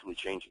constantly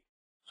changing.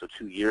 So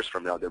 2 years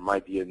from now, there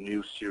might be a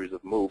new series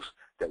of moves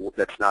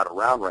that's not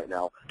around right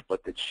now,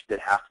 but that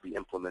have to be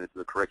implemented to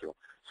the curriculum.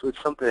 So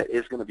it's something that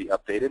is going to be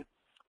updated.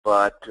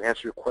 But to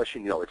answer your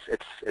question,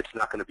 it's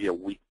not going to be a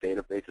weak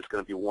database. It's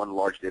going to be one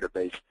large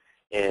database,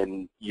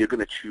 and you're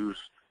going to choose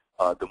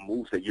the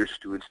moves that your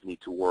students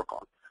need to work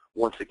on.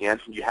 Once again,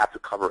 you have to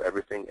cover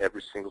everything,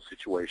 every single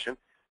situation,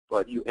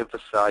 but you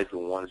emphasize the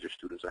ones your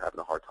students are having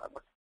a hard time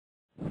with.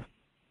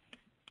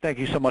 Thank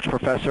you so much,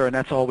 Professor, and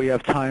that's all we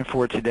have time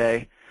for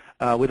today.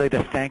 We'd like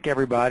to thank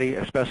everybody,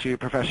 especially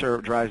Professor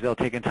Drysdale,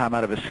 taking time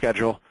out of his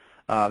schedule.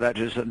 That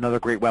is another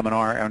great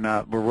webinar, and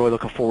we're really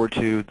looking forward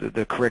to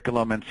the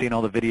curriculum and seeing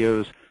all the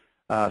videos.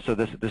 So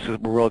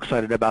we're real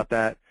excited about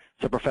that.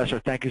 So, Professor,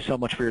 thank you so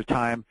much for your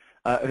time.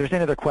 If there's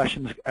any other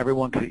questions,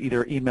 everyone could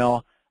either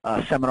email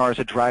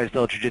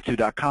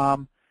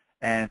seminars@drysdaleijiu-jitsu.com.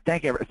 And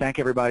thank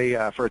everybody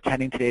for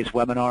attending today's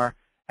webinar.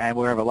 And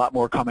we'll have a lot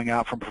more coming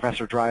out from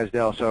Professor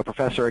Drysdale. So,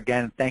 Professor,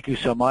 again, thank you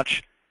so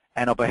much.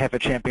 And on behalf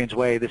of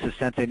ChampionsWay, this is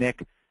Sensei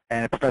Nick.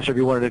 And, Professor, if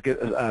you wanted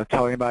to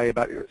tell anybody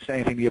about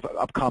anything you have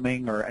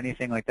upcoming or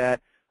anything like that,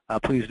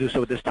 please do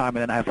so at this time.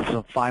 And then I have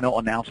some final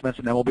announcements,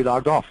 and then we'll be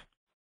logged off.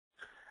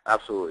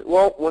 Absolutely.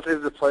 Well, once again,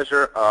 it's a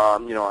pleasure.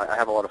 I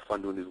have a lot of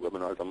fun doing these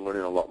webinars. I'm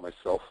learning a lot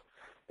myself.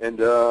 And,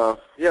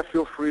 yeah,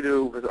 feel free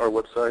to visit our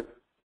website,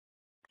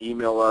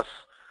 email us,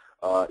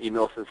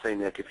 email Sensei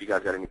Nick if you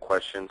guys got any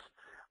questions.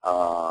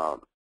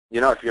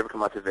 If you ever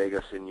come out to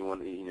Vegas and you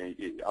want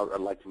to,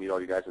 I'd like to meet all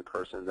you guys in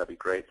person. That'd be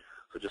great.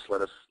 So just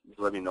let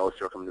me know if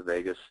you're coming to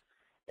Vegas.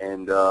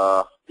 And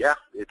yeah,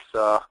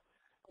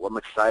 I'm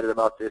excited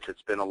about this.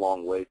 It's been a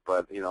long wait,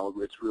 but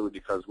it's really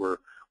because we're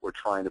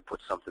trying to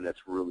put something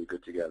that's really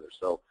good together.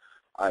 So,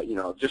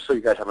 just so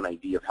you guys have an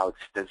idea of how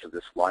extensive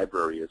this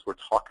library is, we're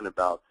talking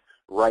about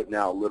right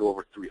now a little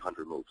over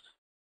 300 moves.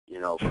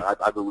 But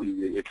I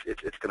believe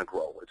it's going to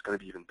grow. It's going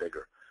to be even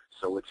bigger.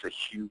 So it's a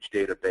huge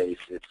database.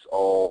 It's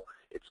all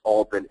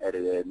been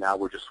edited. Now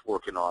we're just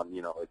working on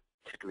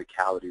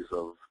technicalities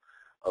of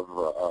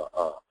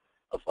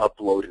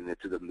uploading it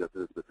to the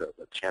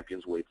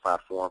ChampionsWay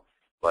platform.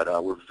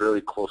 But we're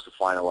very close to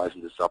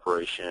finalizing this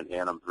operation,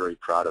 and I'm very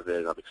proud of it,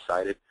 and I'm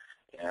excited,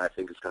 and I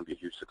think it's going to be a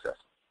huge success.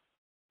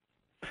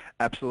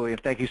 Absolutely,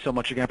 and thank you so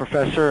much again,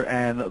 Professor.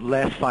 And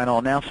last final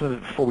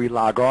announcement before we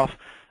log off,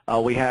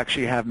 we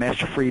actually have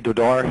Master Free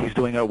Dodar. He's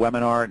doing a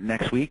webinar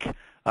next week,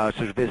 so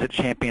visit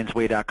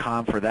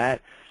championsway.com for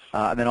that.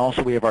 And then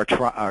also we have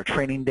our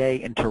training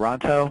day in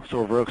Toronto,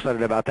 so we're very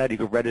excited about that. You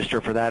can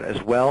register for that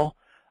as well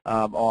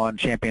on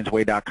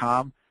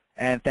championsway.com.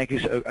 And thank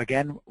you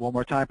again one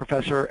more time,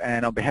 Professor.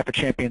 And on behalf of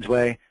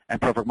ChampionsWay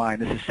and Perfect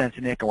Mind, this is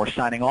Sensei Nick, and we're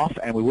signing off.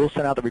 And we will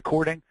send out the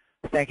recording.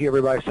 Thank you,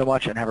 everybody, so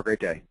much, and have a great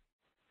day.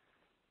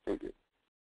 Thank you.